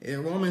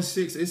 In Romans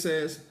 6, it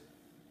says,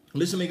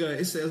 listen to me good.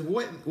 It says,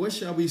 what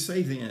shall we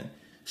say then?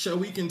 Shall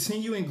we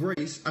continue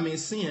in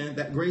sin,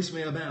 that grace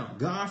may abound?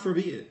 God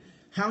forbid.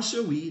 How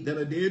shall we that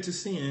are dead to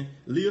sin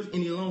live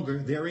any longer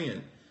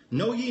therein?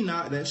 Know ye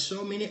not that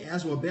so many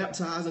as were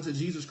baptized into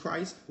Jesus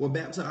Christ were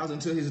baptized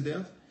into his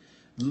death?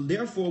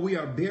 Therefore we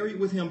are buried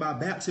with him by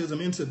baptism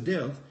into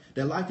death,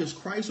 that like as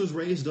Christ was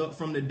raised up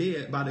from the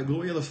dead by the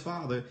glory of the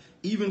Father,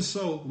 even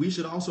so we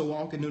should also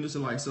walk in newness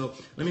of life. So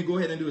let me go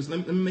ahead and do this.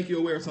 Let me make you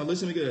aware. So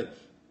listen to me good.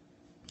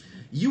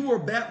 You were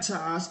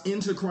baptized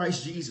into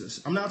Christ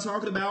Jesus. I'm not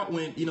talking about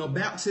when,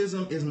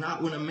 baptism is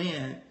not when a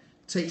man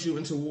takes you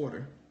into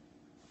water.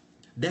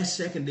 That's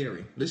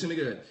secondary. Listen to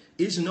me good.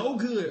 It's no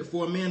good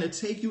for a man to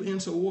take you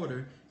into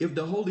water if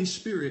the Holy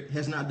Spirit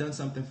has not done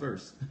something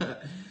first.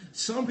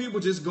 Some people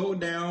just go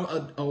down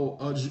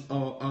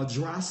a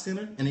dry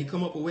sinner and they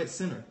come up a wet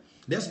sinner.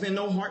 There's been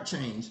no heart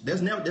change.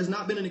 There's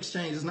not been an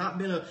exchange. There's not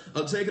been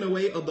a taking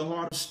away of the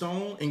heart of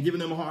stone and giving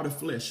them a heart of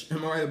flesh.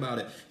 Am I right about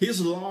it?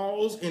 His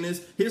laws and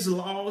his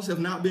laws have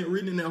not been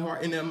written in their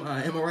heart and their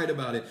mind. Am I right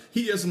about it?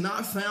 He has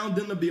not found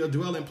them to be a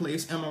dwelling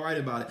place. Am I right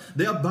about it?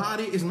 Their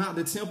body is not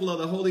the temple of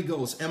the Holy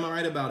Ghost. Am I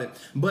right about it?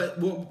 But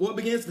what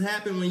begins to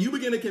happen when you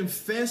begin to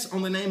confess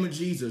on the name of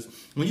Jesus,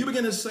 when you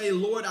begin to say,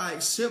 Lord, I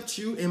accept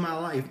you in my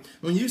life.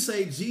 When you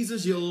say,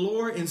 Jesus, you're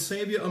Lord and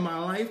Savior of my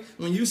life.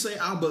 When you say,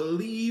 I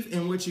believe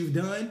in what you've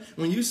done.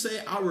 When you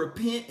say, I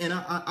repent and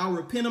I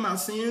repent of my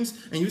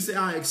sins, and you say,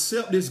 I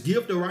accept this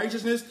gift of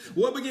righteousness,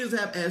 what begins to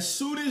happen? As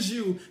soon as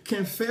you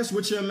confess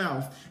with your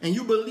mouth and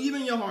you believe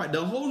in your heart,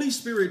 the Holy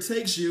Spirit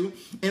takes you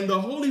and the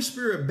Holy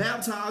Spirit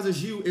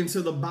baptizes you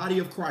into the body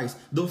of Christ.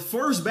 The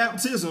first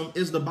baptism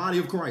is the body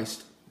of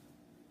Christ.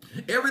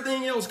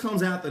 Everything else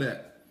comes after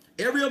that.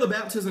 Every other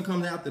baptism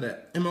comes after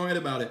that. Am I right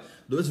about it?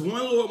 There's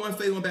one Lord, one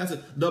faith, one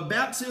baptism. The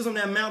baptism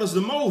that matters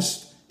the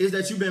most is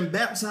that you've been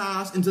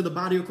baptized into the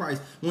body of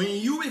Christ. When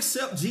you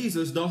accept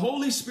Jesus, the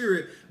Holy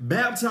Spirit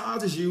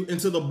baptizes you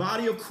into the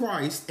body of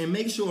Christ and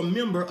makes you a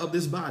member of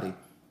this body.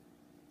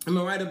 Am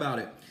I right about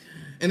it?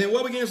 And then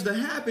what begins to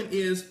happen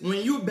is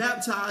when you're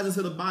baptized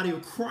into the body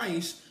of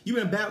Christ, you've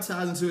been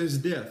baptized into his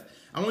death.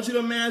 I want you to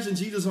imagine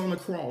Jesus on the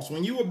cross.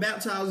 When you were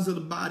baptized into the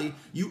body,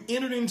 you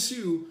entered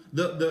into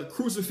the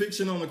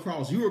crucifixion on the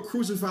cross. You were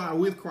crucified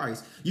with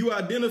Christ. You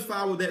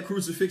identify with that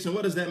crucifixion.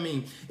 What does that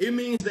mean? It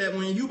means that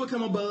when you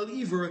become a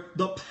believer,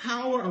 the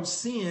power of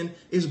sin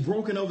is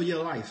broken over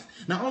your life.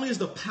 Not only is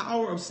the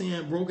power of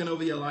sin broken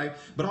over your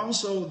life, but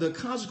also the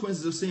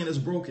consequences of sin is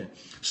broken.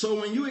 So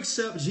when you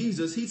accept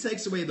Jesus, he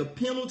takes away the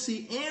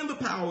penalty and the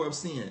power of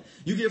sin.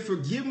 You get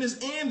forgiveness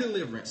and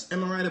deliverance.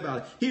 Am I right about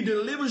it? He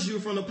delivers you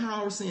from the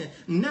power of sin.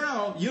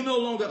 Now, you're no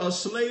longer a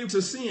slave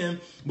to sin,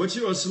 but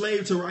you're a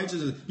slave to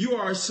righteousness. You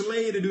are a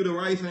slave to do the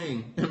right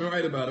thing. Am I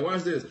right about it?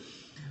 Watch this.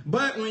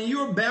 But when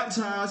you're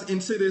baptized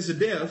into this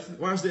death,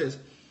 watch this.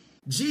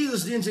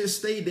 Jesus didn't just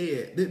stay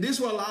dead. This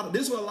is where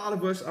a lot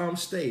of us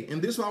stay.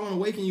 And this is what I want to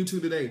awaken you to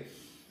today.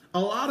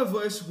 A lot of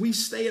us, we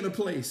stay in a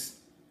place.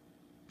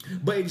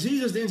 But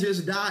Jesus didn't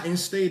just die and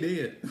stay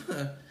dead.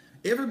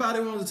 Everybody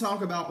wants to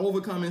talk about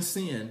overcoming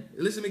sin.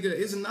 Listen to me good.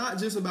 It's not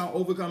just about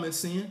overcoming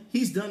sin.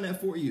 He's done that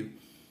for you.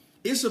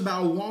 It's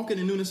about walking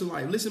in newness of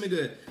life. Listen to me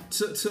good.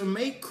 To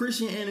make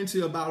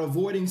Christianity about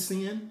avoiding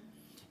sin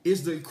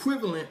is the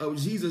equivalent of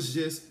Jesus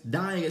just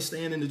dying and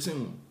staying in the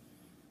tomb.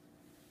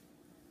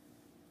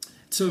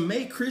 To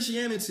make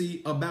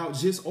Christianity about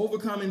just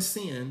overcoming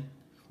sin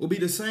will be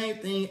the same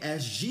thing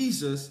as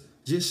Jesus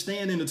just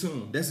staying in the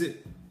tomb. That's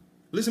it.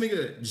 Listen to me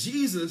good.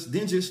 Jesus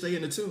didn't just stay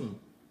in the tomb.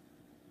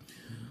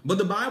 But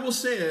the Bible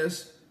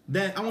says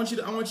that I want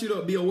you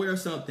to be aware of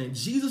something.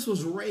 Jesus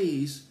was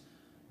raised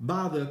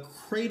by the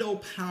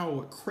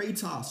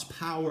kratos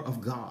power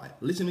of God.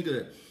 Listen to me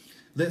good.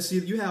 Let's see,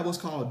 you have what's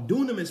called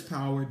dunamis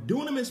power.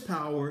 Dunamis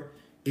power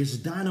is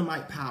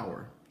dynamite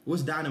power.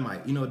 What's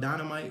dynamite? You know,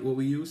 dynamite, what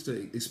we use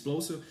to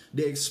explosive,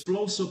 the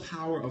explosive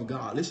power of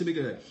God. Listen to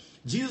me good.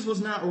 Jesus was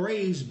not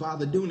raised by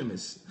the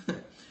dunamis.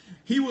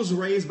 He was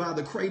raised by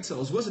the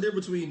kratos. What's the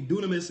difference between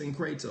dunamis and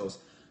kratos?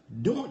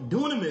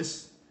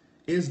 Dunamis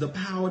is the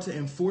power to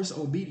enforce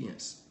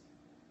obedience.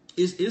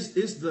 It's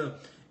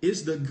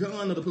the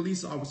gun of the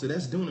police officer.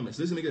 That's dunamis.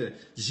 Listen to me good.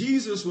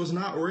 Jesus was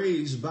not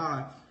raised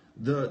by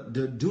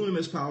the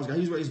dunamis powers. God,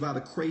 he was raised by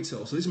the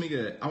kratos. So listen to me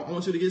good. I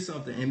want you to get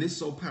something, and this is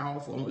so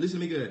powerful. Listen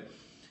to me good.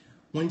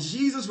 When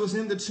Jesus was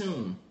in the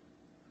tomb,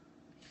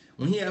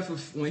 when he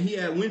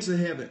went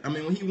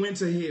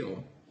to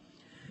hell,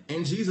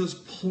 and Jesus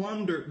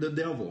plundered the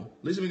devil.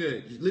 Listen to me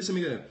good. Listen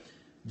to me good.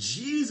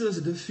 Jesus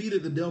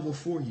defeated the devil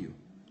for you.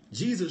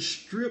 Jesus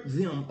stripped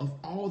them of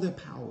all their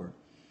power.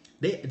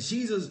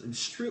 Jesus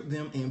stripped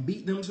them and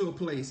beat them to a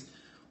place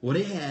where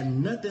they had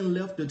nothing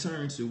left to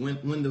turn to.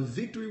 When the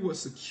victory was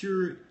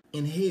secured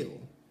in hell,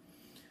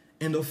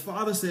 and the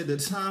Father said the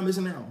time is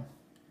now,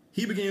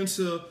 he began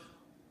to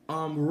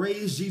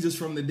raise Jesus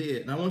from the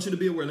dead. And I want you to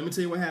be aware. Let me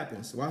tell you what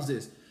happens. Watch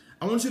this.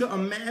 I want you to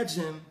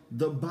imagine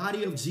the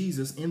body of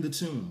Jesus in the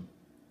tomb.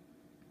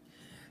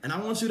 And I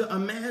want you to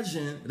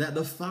imagine that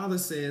the Father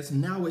says,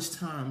 now it's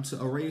time to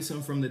raise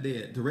him from the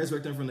dead, to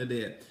resurrect him from the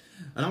dead.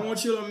 And I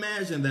want you to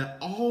imagine that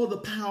all the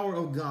power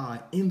of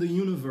God in the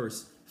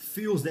universe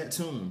fills that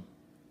tomb.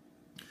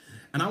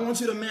 And I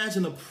want you to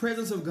imagine the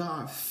presence of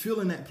God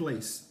filling that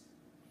place.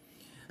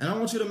 And I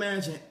want you to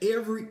imagine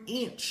every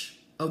inch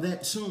of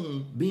that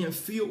tomb being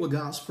filled with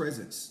God's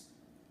presence.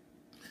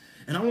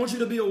 And I want you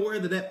to be aware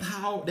that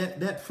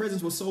that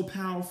presence was so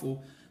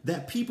powerful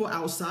that people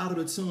outside of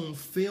the tomb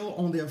fell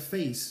on their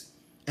face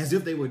as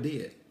if they were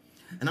dead.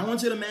 And I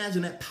want you to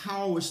imagine that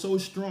power was so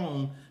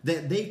strong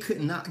that they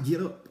could not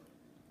get up.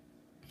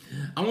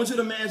 I want you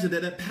to imagine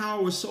that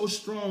power was so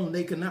strong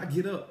they could not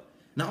get up.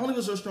 Not only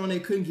was it so strong they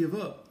couldn't get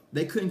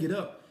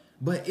up,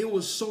 but it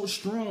was so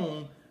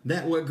strong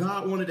that what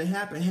God wanted to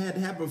happen had to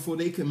happen before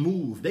they could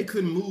move. They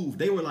couldn't move.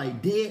 They were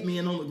like dead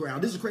men on the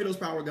ground. This is Kratos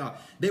power of God.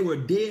 They were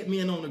dead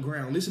men on the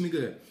ground. Listen to me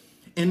good.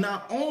 And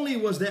not only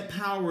was that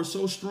power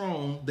so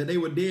strong that they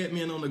were dead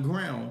men on the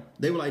ground,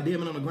 they were like dead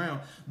men on the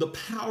ground, the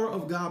power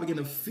of God began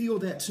to fill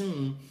that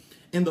tomb,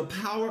 and the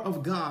power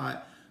of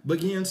God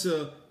began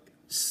to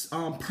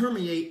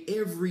permeate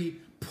every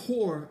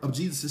pore of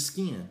Jesus'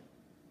 skin.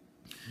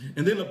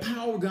 And then the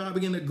power of God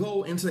began to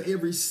go into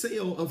every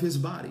cell of his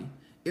body,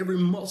 every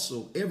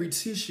muscle, every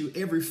tissue,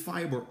 every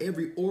fiber,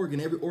 every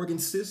organ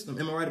system,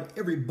 am I right?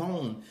 Every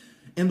bone.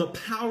 And the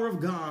power of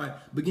God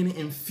began to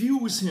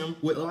infuse him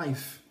with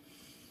life.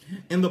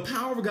 And the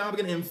power of God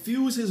began to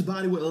infuse his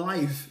body with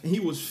life, and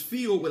he was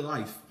filled with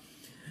life.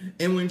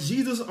 And when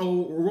Jesus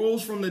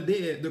rose from the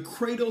dead, the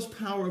Kratos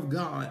power of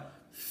God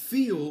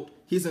filled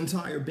his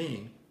entire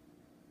being.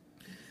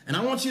 And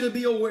I want you to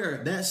be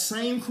aware that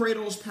same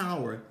Kratos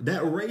power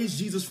that raised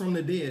Jesus from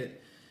the dead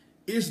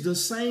is the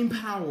same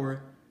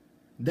power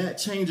that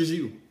changes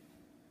you.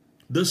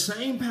 The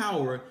same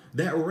power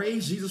that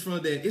raised Jesus from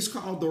the dead. It's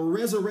called the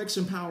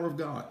resurrection power of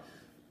God.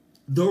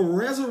 The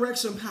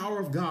resurrection power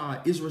of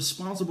God is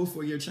responsible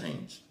for your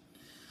change.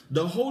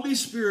 The Holy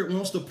Spirit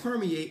wants to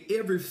permeate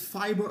every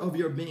fiber of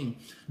your being.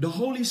 The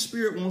Holy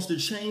Spirit wants to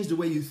change the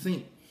way you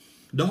think.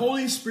 The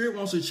Holy Spirit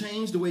wants to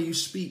change the way you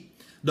speak.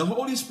 The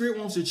Holy Spirit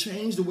wants to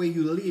change the way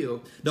you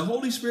live. The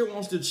Holy Spirit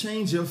wants to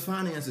change your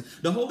finances.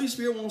 The Holy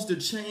Spirit wants to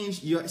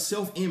change your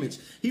self-image.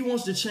 He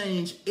wants to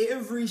change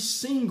every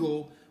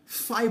single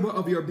fiber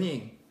of your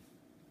being.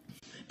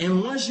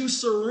 And once you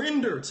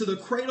surrender to the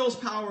Kratos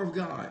power of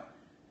God,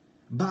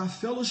 by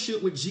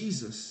fellowship with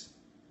Jesus,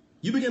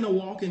 you begin to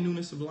walk in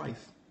newness of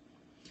life.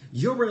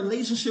 Your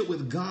relationship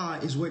with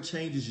God is what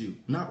changes you,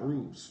 not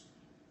rules.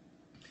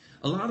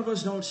 A lot of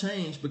us don't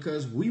change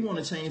because we want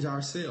to change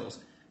ourselves.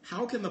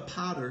 How can the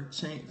potter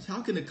change?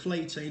 How can the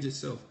clay change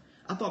itself?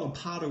 I thought a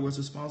potter was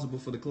responsible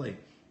for the clay.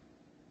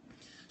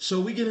 So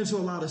we get into a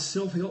lot of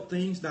self-help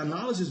things. Now,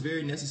 knowledge is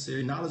very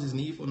necessary. Knowledge is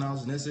needful.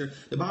 Knowledge is necessary.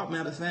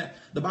 Matter of fact,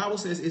 the Bible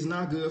says it's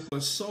not good for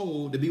a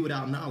soul to be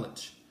without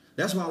knowledge.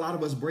 That's why a lot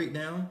of us break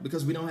down,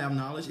 because we don't have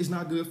knowledge. It's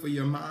not good for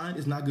your mind.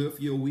 It's not good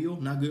for your will.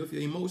 Not good for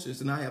your emotions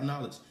to not have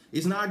knowledge.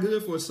 It's not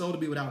good for a soul to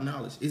be without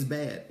knowledge. It's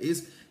bad.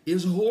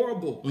 It's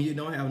horrible when you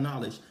don't have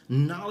knowledge.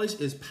 Knowledge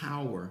is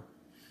power.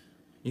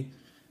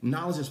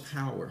 Knowledge is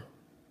power.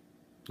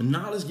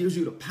 Knowledge gives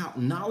you the power.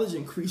 Knowledge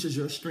increases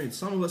your strength.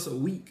 Some of us are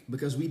weak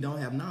because we don't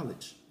have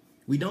knowledge.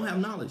 We don't have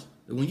knowledge.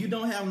 When you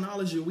don't have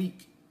knowledge, you're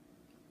weak.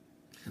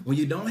 When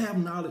you don't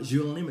have knowledge,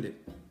 you're limited.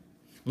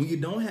 When you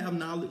don't have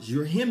knowledge,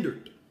 you're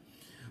hindered.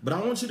 But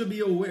I want you to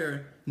be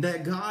aware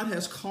that God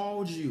has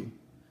called you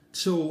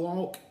to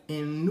walk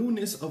in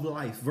newness of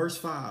life. Verse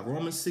 5,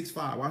 Romans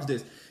 6:5. Watch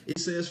this. It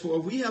says,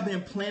 for we have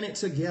been planted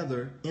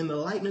together in the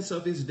likeness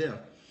of his death.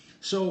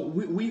 So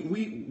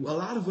a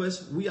lot of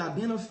us, we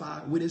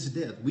identify with his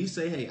death. We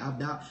say, hey, I've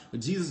died.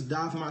 Jesus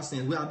died for my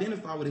sins. We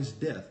identify with his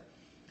death.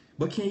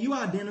 But can you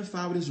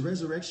identify with his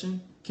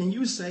resurrection? Can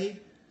you say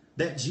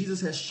that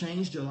Jesus has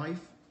changed your life?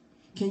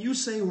 Can you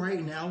say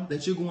right now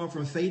that you're going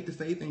from faith to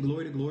faith and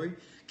glory to glory?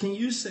 Can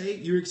you say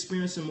you're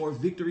experiencing more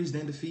victories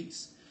than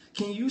defeats?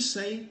 Can you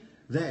say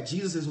that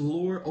Jesus is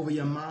Lord over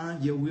your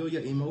mind, your will,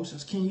 your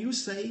emotions? Can you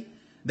say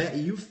that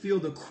you feel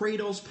the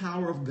Kratos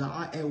power of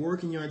God at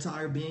work in your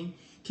entire being?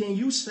 Can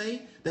you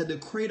say that the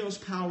Kratos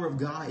power of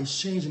God is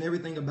changing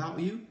everything about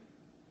you?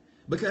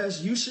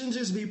 Because you shouldn't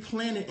just be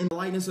planted in the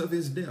likeness of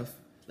his death.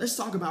 Let's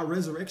talk about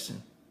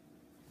resurrection.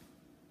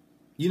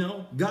 You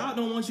know, God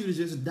don't want you to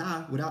just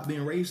die without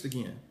being raised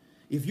again.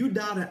 If you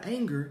die to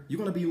anger, you're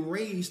going to be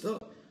raised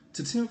up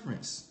to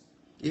temperance.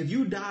 If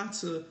you die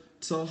to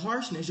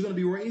harshness, you're going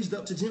to be raised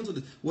up to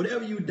gentleness.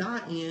 Whatever you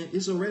die in,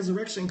 it's a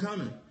resurrection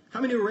coming.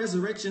 How many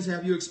resurrections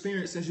have you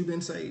experienced since you've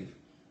been saved?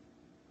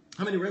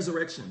 How many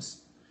resurrections?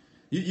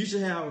 You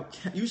should have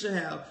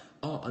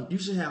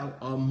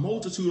a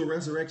multitude of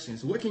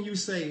resurrections. What can you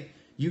say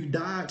you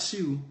died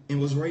to and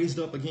was raised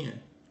up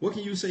again? What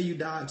can you say you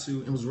died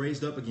to and was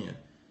raised up again?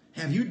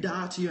 Have you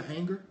died to your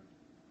anger?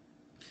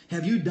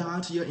 Have you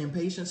died to your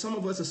impatience? Some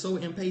of us are so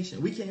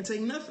impatient. We can't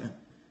take nothing.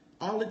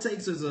 All it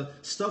takes is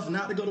stuff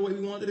not to go the way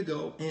we want it to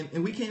go,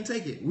 and we can't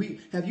take it.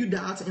 Have you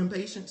died to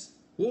impatience?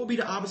 What would be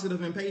the opposite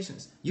of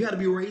impatience? You had to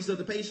be raised up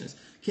to patience.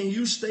 Can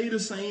you stay the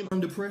same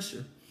under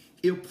pressure?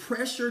 If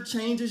pressure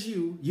changes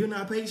you, you're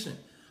not patient.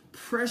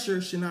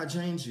 Pressure should not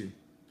change you.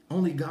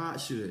 Only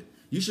God should.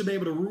 You should be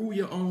able to rule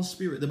your own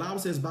spirit. The Bible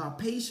says, by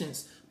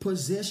patience,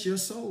 possess your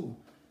soul.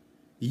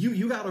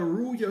 You got to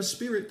rule your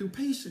spirit through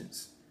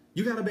patience.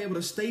 You got to be able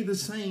to stay the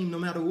same no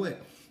matter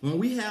what. When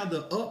we have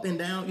the up and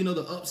down, you know,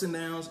 the ups and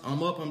downs,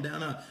 I'm up, I'm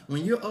down, out.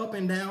 When you're up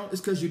and down,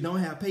 it's because you don't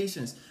have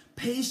patience.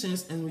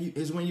 Patience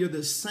is when you're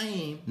the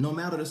same no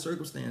matter the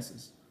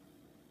circumstances.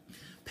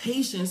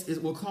 Patience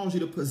will cause you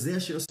to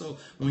possess your soul.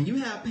 When you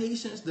have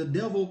patience, the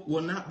devil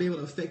will not be able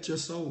to affect your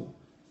soul.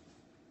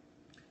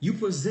 You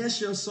possess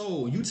your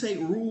soul. You take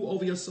rule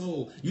over your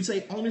soul. You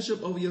take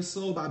ownership over your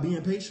soul by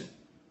being patient.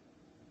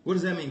 What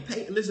does that mean?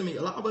 Listen to me.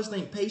 A lot of us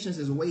think patience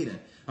is waiting.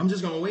 I'm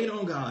just going to wait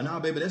on God. Nah,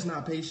 baby, that's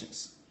not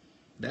patience.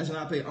 That's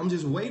not patience. I'm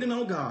just waiting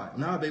on God.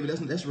 Nah, baby,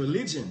 that's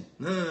religion.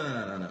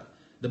 No.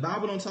 The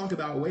Bible don't talk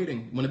about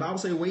waiting. When the Bible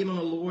say waiting on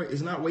the Lord,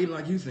 it's not waiting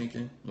like you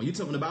thinking. When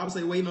the Bible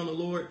say waiting on the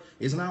Lord,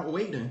 it's not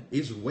waiting.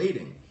 It's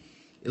waiting.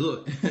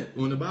 Look,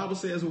 when the Bible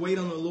says wait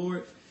on the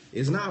Lord,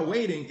 it's not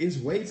waiting. It's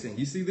waiting.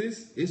 You see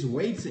this? It's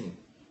waiting.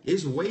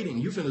 It's waiting.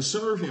 You finna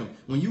serve him.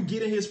 When you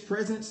get in his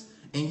presence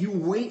and you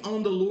wait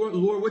on the Lord,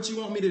 Lord, what you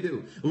want me to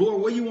do?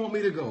 Lord, where you want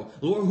me to go?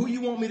 Lord, who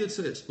you want me to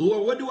touch?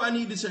 Lord, what do I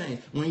need to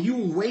change? When you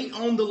wait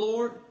on the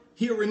Lord,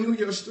 he'll renew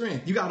your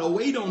strength. You got to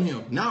wait on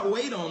him, not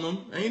wait on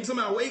him. I ain't talking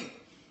about wait.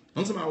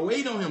 I'm talking about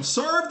wait on him.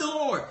 Serve the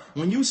Lord.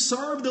 When you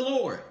serve the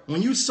Lord,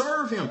 when you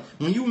serve him,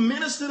 when you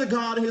minister to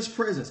God in his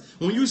presence,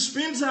 when you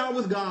spend time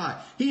with God,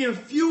 he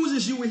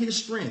infuses you with his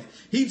strength.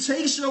 He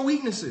takes your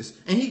weaknesses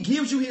and he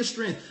gives you his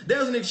strength.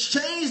 There's an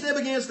exchange that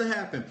begins to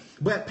happen.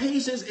 But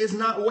patience is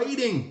not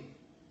waiting.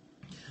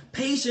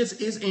 Patience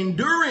is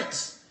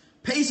endurance.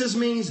 Patience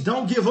means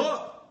don't give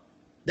up.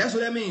 That's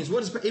what that means.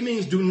 It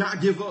means do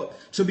not give up.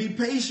 To be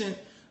patient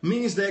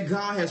means that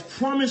God has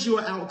promised you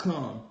an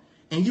outcome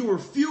and you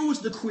refuse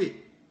to quit.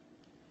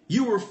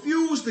 You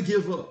refuse to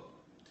give up.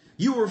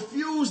 You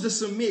refuse to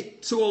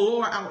submit to a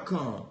lower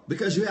outcome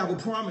because you have a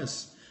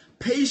promise.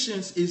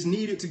 Patience is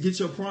needed to get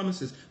your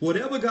promises.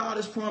 Whatever God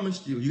has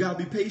promised you, you got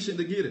to be patient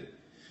to get it.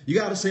 You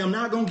got to say, I'm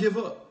not going to give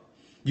up.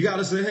 You got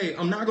to say, hey,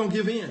 I'm not going to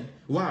give in.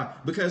 Why?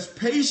 Because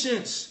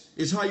patience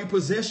is how you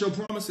possess your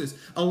promises.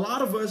 A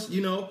lot of us,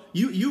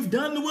 you've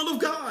done the will of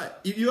God.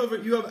 You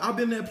ever, I've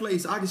been in that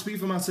place. I can speak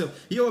for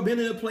myself. You ever been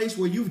in a place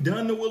where you've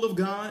done the will of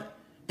God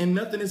and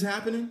nothing is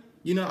happening?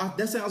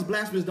 That sounds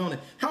blasphemous, don't it?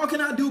 How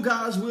can I do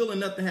God's will and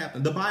nothing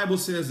happen? The Bible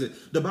says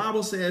it. The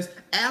Bible says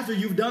after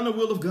you've done the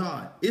will of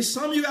God. It's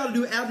something you got to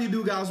do after you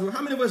do God's will.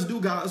 How many of us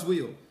do God's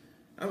will?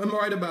 I'm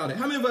right about it.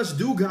 How many of us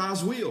do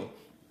God's will?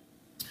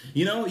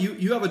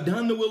 You ever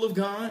done the will of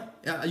God?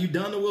 You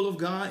done the will of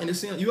God and it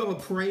seemed you ever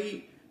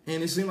prayed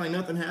and it seemed like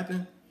nothing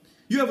happened?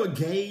 You ever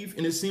gave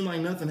and it seemed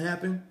like nothing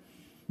happened?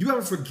 You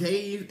ever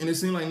forgave and it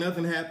seemed like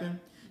nothing happened?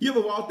 You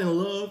ever walked in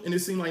love and it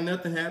seemed like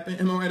nothing happened?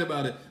 Am I right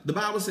about it? The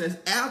Bible says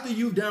after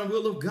you've done the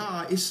will of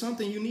God, it's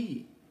something you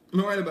need.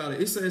 Am I right about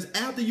it? It says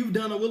after you've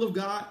done the will of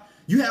God,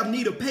 you have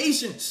need of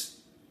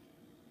patience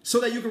so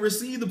that you can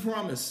receive the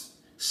promise.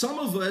 Some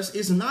of us,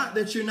 it's not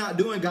that you're not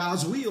doing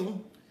God's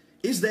will.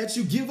 It's that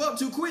you give up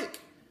too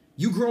quick.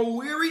 You grow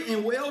weary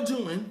in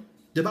well-doing.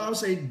 The Bible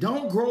says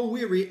don't grow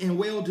weary in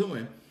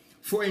well-doing.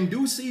 For in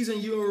due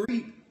season you will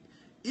reap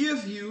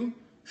if you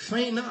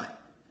faint not.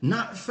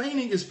 Not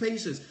fainting is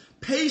patience.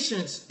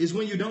 Patience is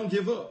when you don't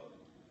give up.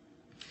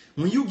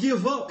 When you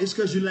give up, it's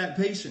because you lack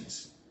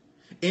patience.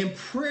 And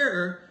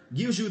prayer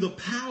gives you the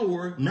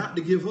power not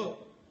to give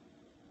up.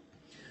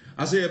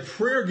 I said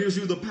prayer gives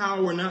you the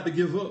power not to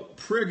give up.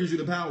 Prayer gives you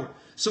the power.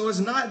 So it's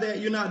not that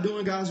you're not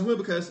doing God's will,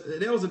 because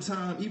there was a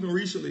time, even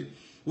recently,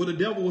 where the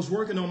devil was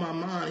working on my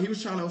mind. He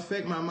was trying to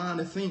affect my mind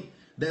to think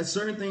that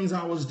certain things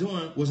I was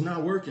doing was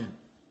not working.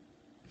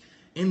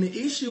 And the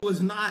issue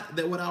was not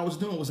that what I was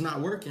doing was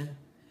not working.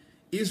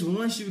 It's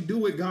once you do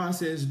what God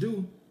says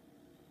do,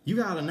 you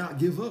got to not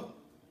give up.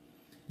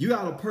 You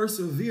got to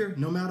persevere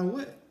no matter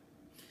what.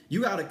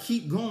 You got to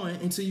keep going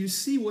until you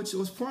see what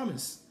was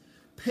promised.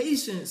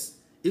 Patience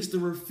is to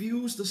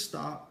refuse to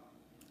stop,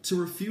 to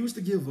refuse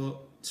to give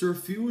up, to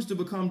refuse to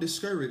become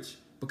discouraged,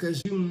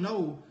 because you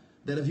know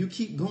that if you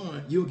keep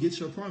going, you'll get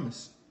your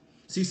promise.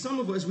 See, some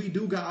of us, we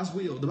do God's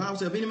will. The Bible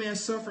says, if any man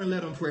suffering,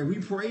 let him pray. We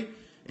pray,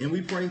 and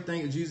we pray, thank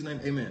you in Jesus' name,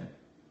 amen.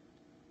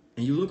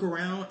 And you look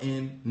around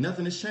and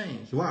nothing has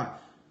changed. Why?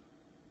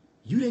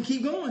 You didn't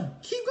keep going.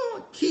 Keep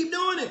going. Keep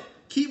doing it.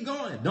 Keep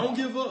going. Don't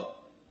give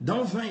up.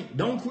 Don't faint.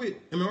 Don't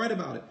quit. Am I right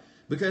about it?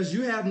 Because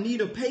you have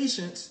need of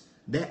patience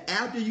that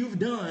after you've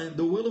done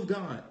the will of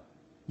God,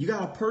 you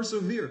got to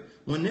persevere.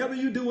 Whenever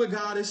you do what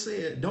God has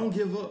said, don't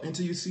give up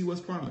until you see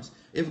what's promised.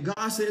 If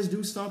God says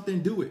do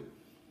something, do it.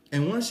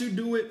 And once you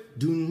do it,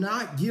 do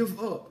not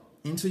give up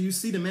until you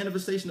see the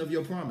manifestation of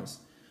your promise.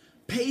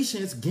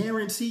 Patience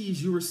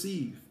guarantees you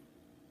receive.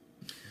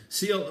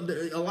 See,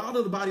 a lot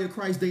of the body of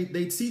Christ,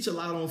 they teach a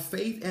lot on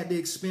faith at the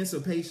expense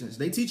of patience.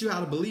 They teach you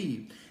how to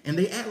believe, and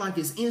they act like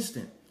it's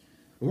instant.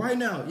 Right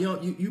now,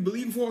 you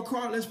believe for a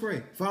car, let's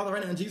pray. Father,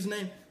 right now in Jesus'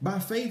 name, by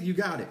faith, you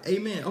got it.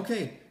 Amen.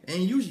 Okay.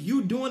 And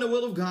you doing the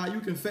will of God,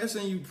 you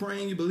confessing, you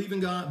praying, you believe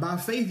in God. By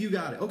faith, you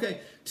got it. Okay.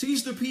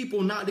 Teach the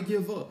people not to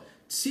give up.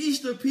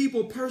 Teach the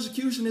people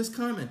persecution is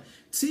coming.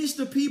 Teach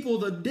the people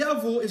the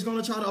devil is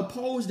going to try to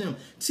oppose them.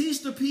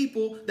 Teach the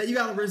people that you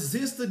got to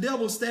resist the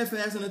devil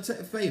steadfast in the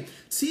faith.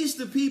 Teach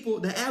the people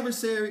the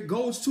adversary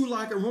goes to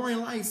like a roaring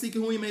lion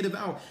seeking who he may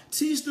devour.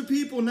 Teach the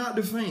people not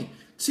to faint.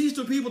 Teach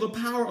the people the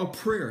power of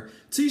prayer.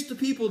 Teach the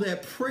people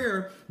that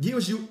prayer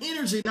gives you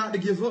energy not to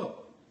give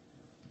up.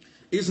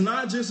 It's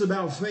not just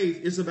about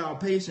faith, it's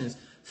about patience.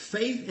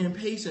 Faith and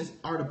patience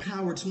are the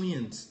power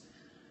twins.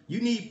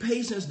 You need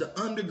patience to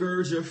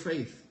undergird your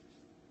faith.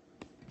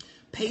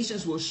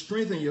 Patience will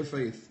strengthen your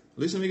faith.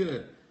 Listen to me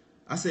good.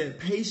 I said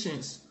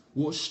patience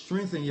will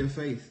strengthen your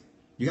faith.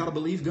 You got to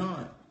believe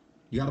God.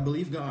 You got to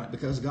believe God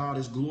because God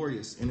is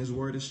glorious and his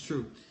word is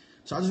true.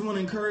 So I just want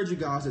to encourage you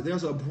guys that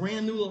there's a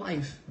brand new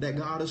life that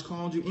God has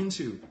called you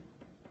into.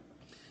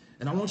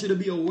 And I want you to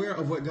be aware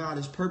of what God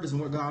has purposed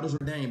and what God has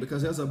ordained,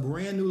 because there's a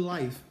brand new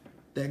life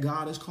that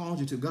God has called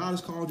you to. God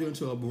has called you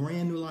into a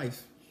brand new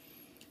life.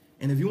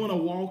 And if you want to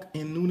walk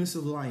in newness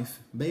of life,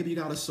 baby, you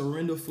got to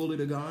surrender fully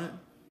to God.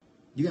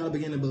 You got to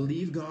begin to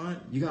believe God.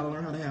 You got to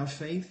learn how to have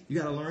faith. You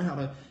got to learn how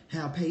to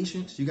have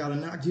patience. You got to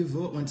not give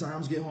up when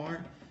times get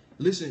hard.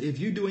 Listen, if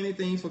you do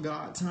anything for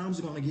God, times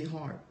are going to get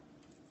hard.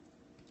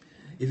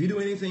 If you do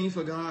anything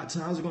for God,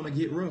 times are going to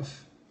get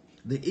rough.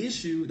 The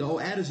issue, the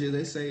old adage is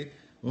they say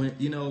when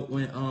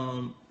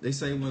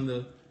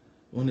the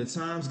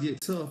times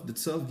get tough, the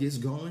tough gets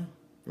going,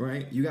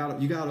 right? You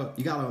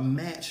gotta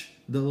match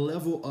the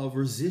level of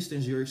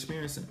resistance you're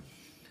experiencing.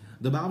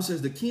 The Bible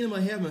says the kingdom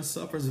of heaven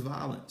suffers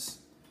violence,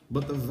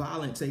 but the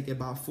violent take it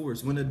by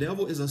force. When the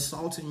devil is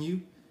assaulting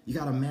you, you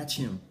got to match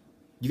him.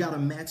 You got to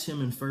match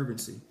him in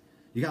fervency.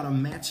 You got to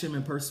match him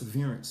in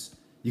perseverance.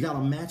 You got to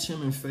match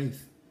him in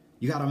faith.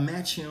 You got to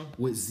match him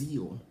with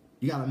zeal.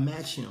 You got to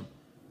match him.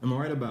 Am I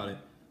right about it?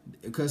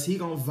 Because he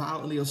going to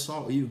violently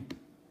assault you.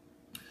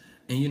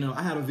 And, you know,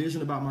 I had a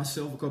vision about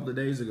myself a couple of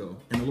days ago.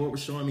 And the Lord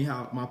was showing me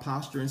how my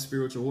posture in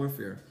spiritual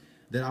warfare,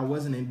 that I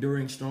wasn't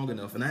enduring strong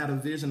enough. And I had a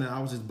vision that I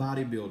was this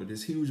bodybuilder,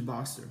 this huge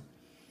boxer.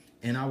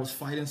 And I was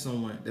fighting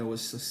someone that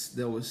was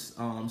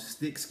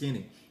stick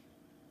skinny.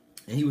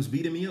 And he was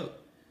beating me up.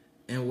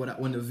 And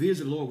when the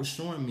vision the Lord was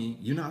showing me,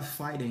 you're not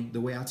fighting the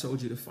way I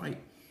told you to fight.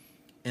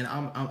 And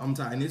I'm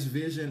tired. And this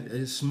vision,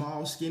 a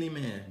small, skinny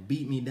man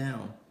beat me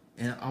down.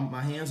 And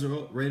my hands are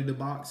up, ready to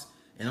box.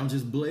 And I'm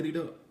just bloodied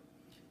up.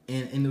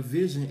 And in the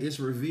vision, it's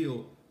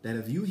revealed that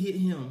if you hit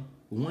him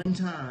one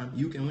time,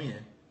 you can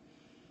win.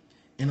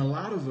 And a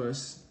lot of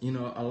us, you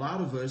know,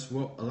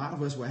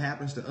 what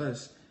happens to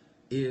us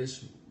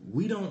is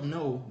we don't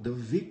know the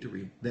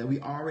victory that we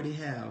already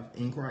have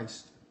in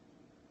Christ.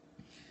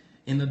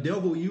 And the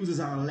devil uses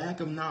our lack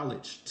of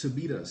knowledge to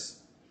beat us.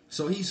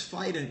 So he's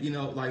fighting, you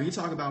know, like you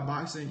talk about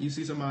boxing, you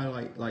see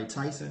somebody like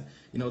Tyson.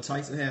 You know,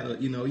 Tyson had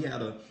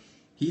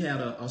he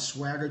had a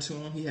swagger to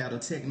him. He had a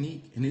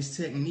technique, and his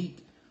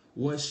technique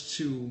was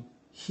to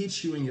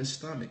hit you in your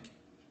stomach.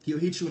 He'll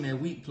hit you in that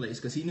weak place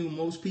because he knew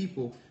most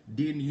people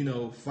didn't, you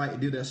know,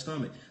 do their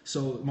stomach.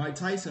 So Mike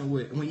Tyson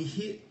would, when he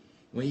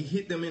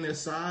hit them in their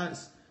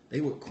sides,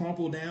 they would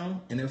crumple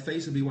down and their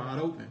face would be wide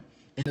open.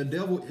 And the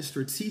devil is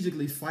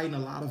strategically fighting a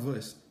lot of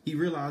us. He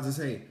realizes,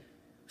 hey,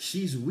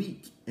 she's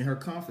weak in her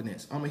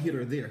confidence. I'm going to hit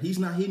her there. He's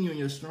not hitting you in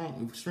your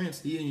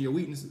strengths. He's hitting your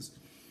weaknesses.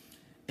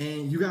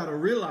 And you got to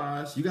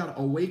realize, you got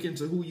to awaken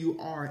to who you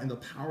are and the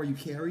power you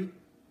carry.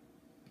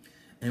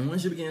 And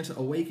once you begin to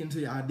awaken to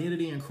your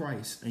identity in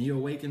Christ and you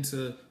awaken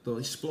to the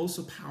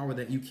explosive power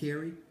that you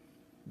carry,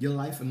 your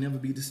life will never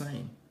be the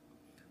same.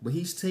 But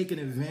he's taking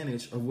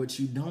advantage of what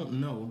you don't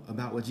know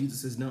about what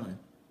Jesus has done.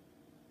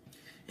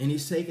 And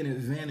he's taking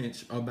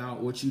advantage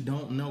about what you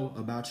don't know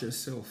about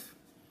yourself.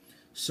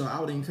 So I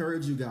would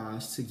encourage you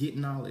guys to get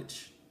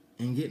knowledge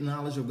and get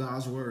knowledge of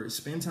God's word.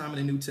 Spend time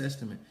in the New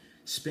Testament.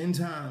 Spend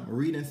time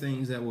reading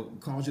things that will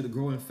cause you to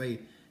grow in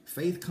faith.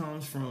 Faith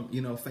comes from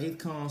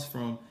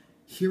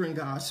hearing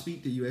God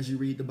speak to you as you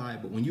read the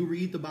Bible. When you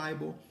read the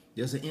Bible,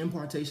 there's an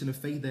impartation of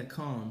faith that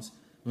comes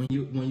when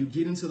you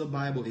get into the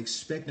Bible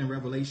expecting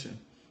revelation.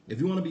 If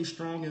you want to be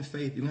strong in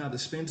faith, you're going to have to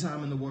spend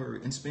time in the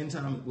Word and spend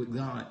time with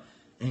God.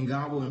 And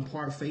God will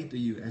impart faith to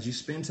you as you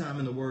spend time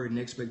in the Word and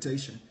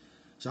expectation.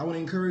 So I want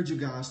to encourage you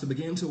guys to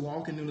begin to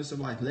walk in newness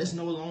of life. Let's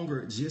no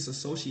longer just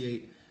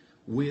associate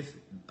with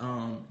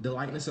the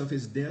likeness of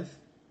his death,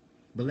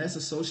 but let's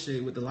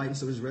associate with the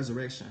likeness of his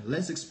resurrection.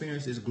 Let's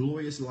experience this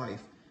glorious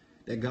life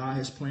that God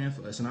has planned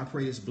for us. And I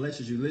pray this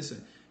blesses you.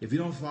 Listen, if you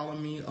don't follow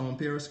me on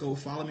Periscope,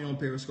 follow me on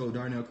Periscope,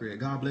 Darnell Craig.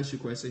 God bless you,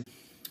 Quessy.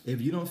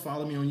 If you don't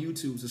follow me on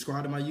YouTube,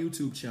 subscribe to my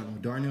YouTube channel,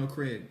 Darnell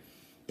Craig.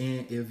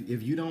 And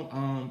if you don't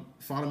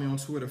follow me on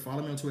Twitter,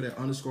 follow me on Twitter at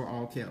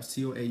 _all_caps,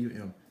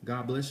 TOAUM.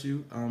 God bless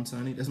you,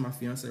 Tony. That's my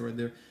fiance right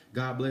there.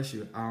 God bless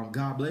you.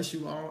 God bless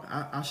you all.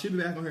 I should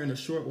be back on here in a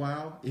short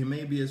while. It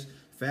may be as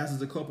fast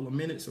as a couple of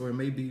minutes, or it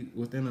may be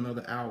within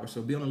another hour.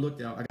 So be on the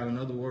lookout. I got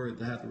another word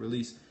that I have to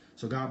release.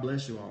 So God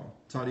bless you all.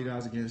 Talk to you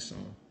guys again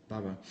soon.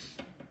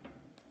 Bye-bye.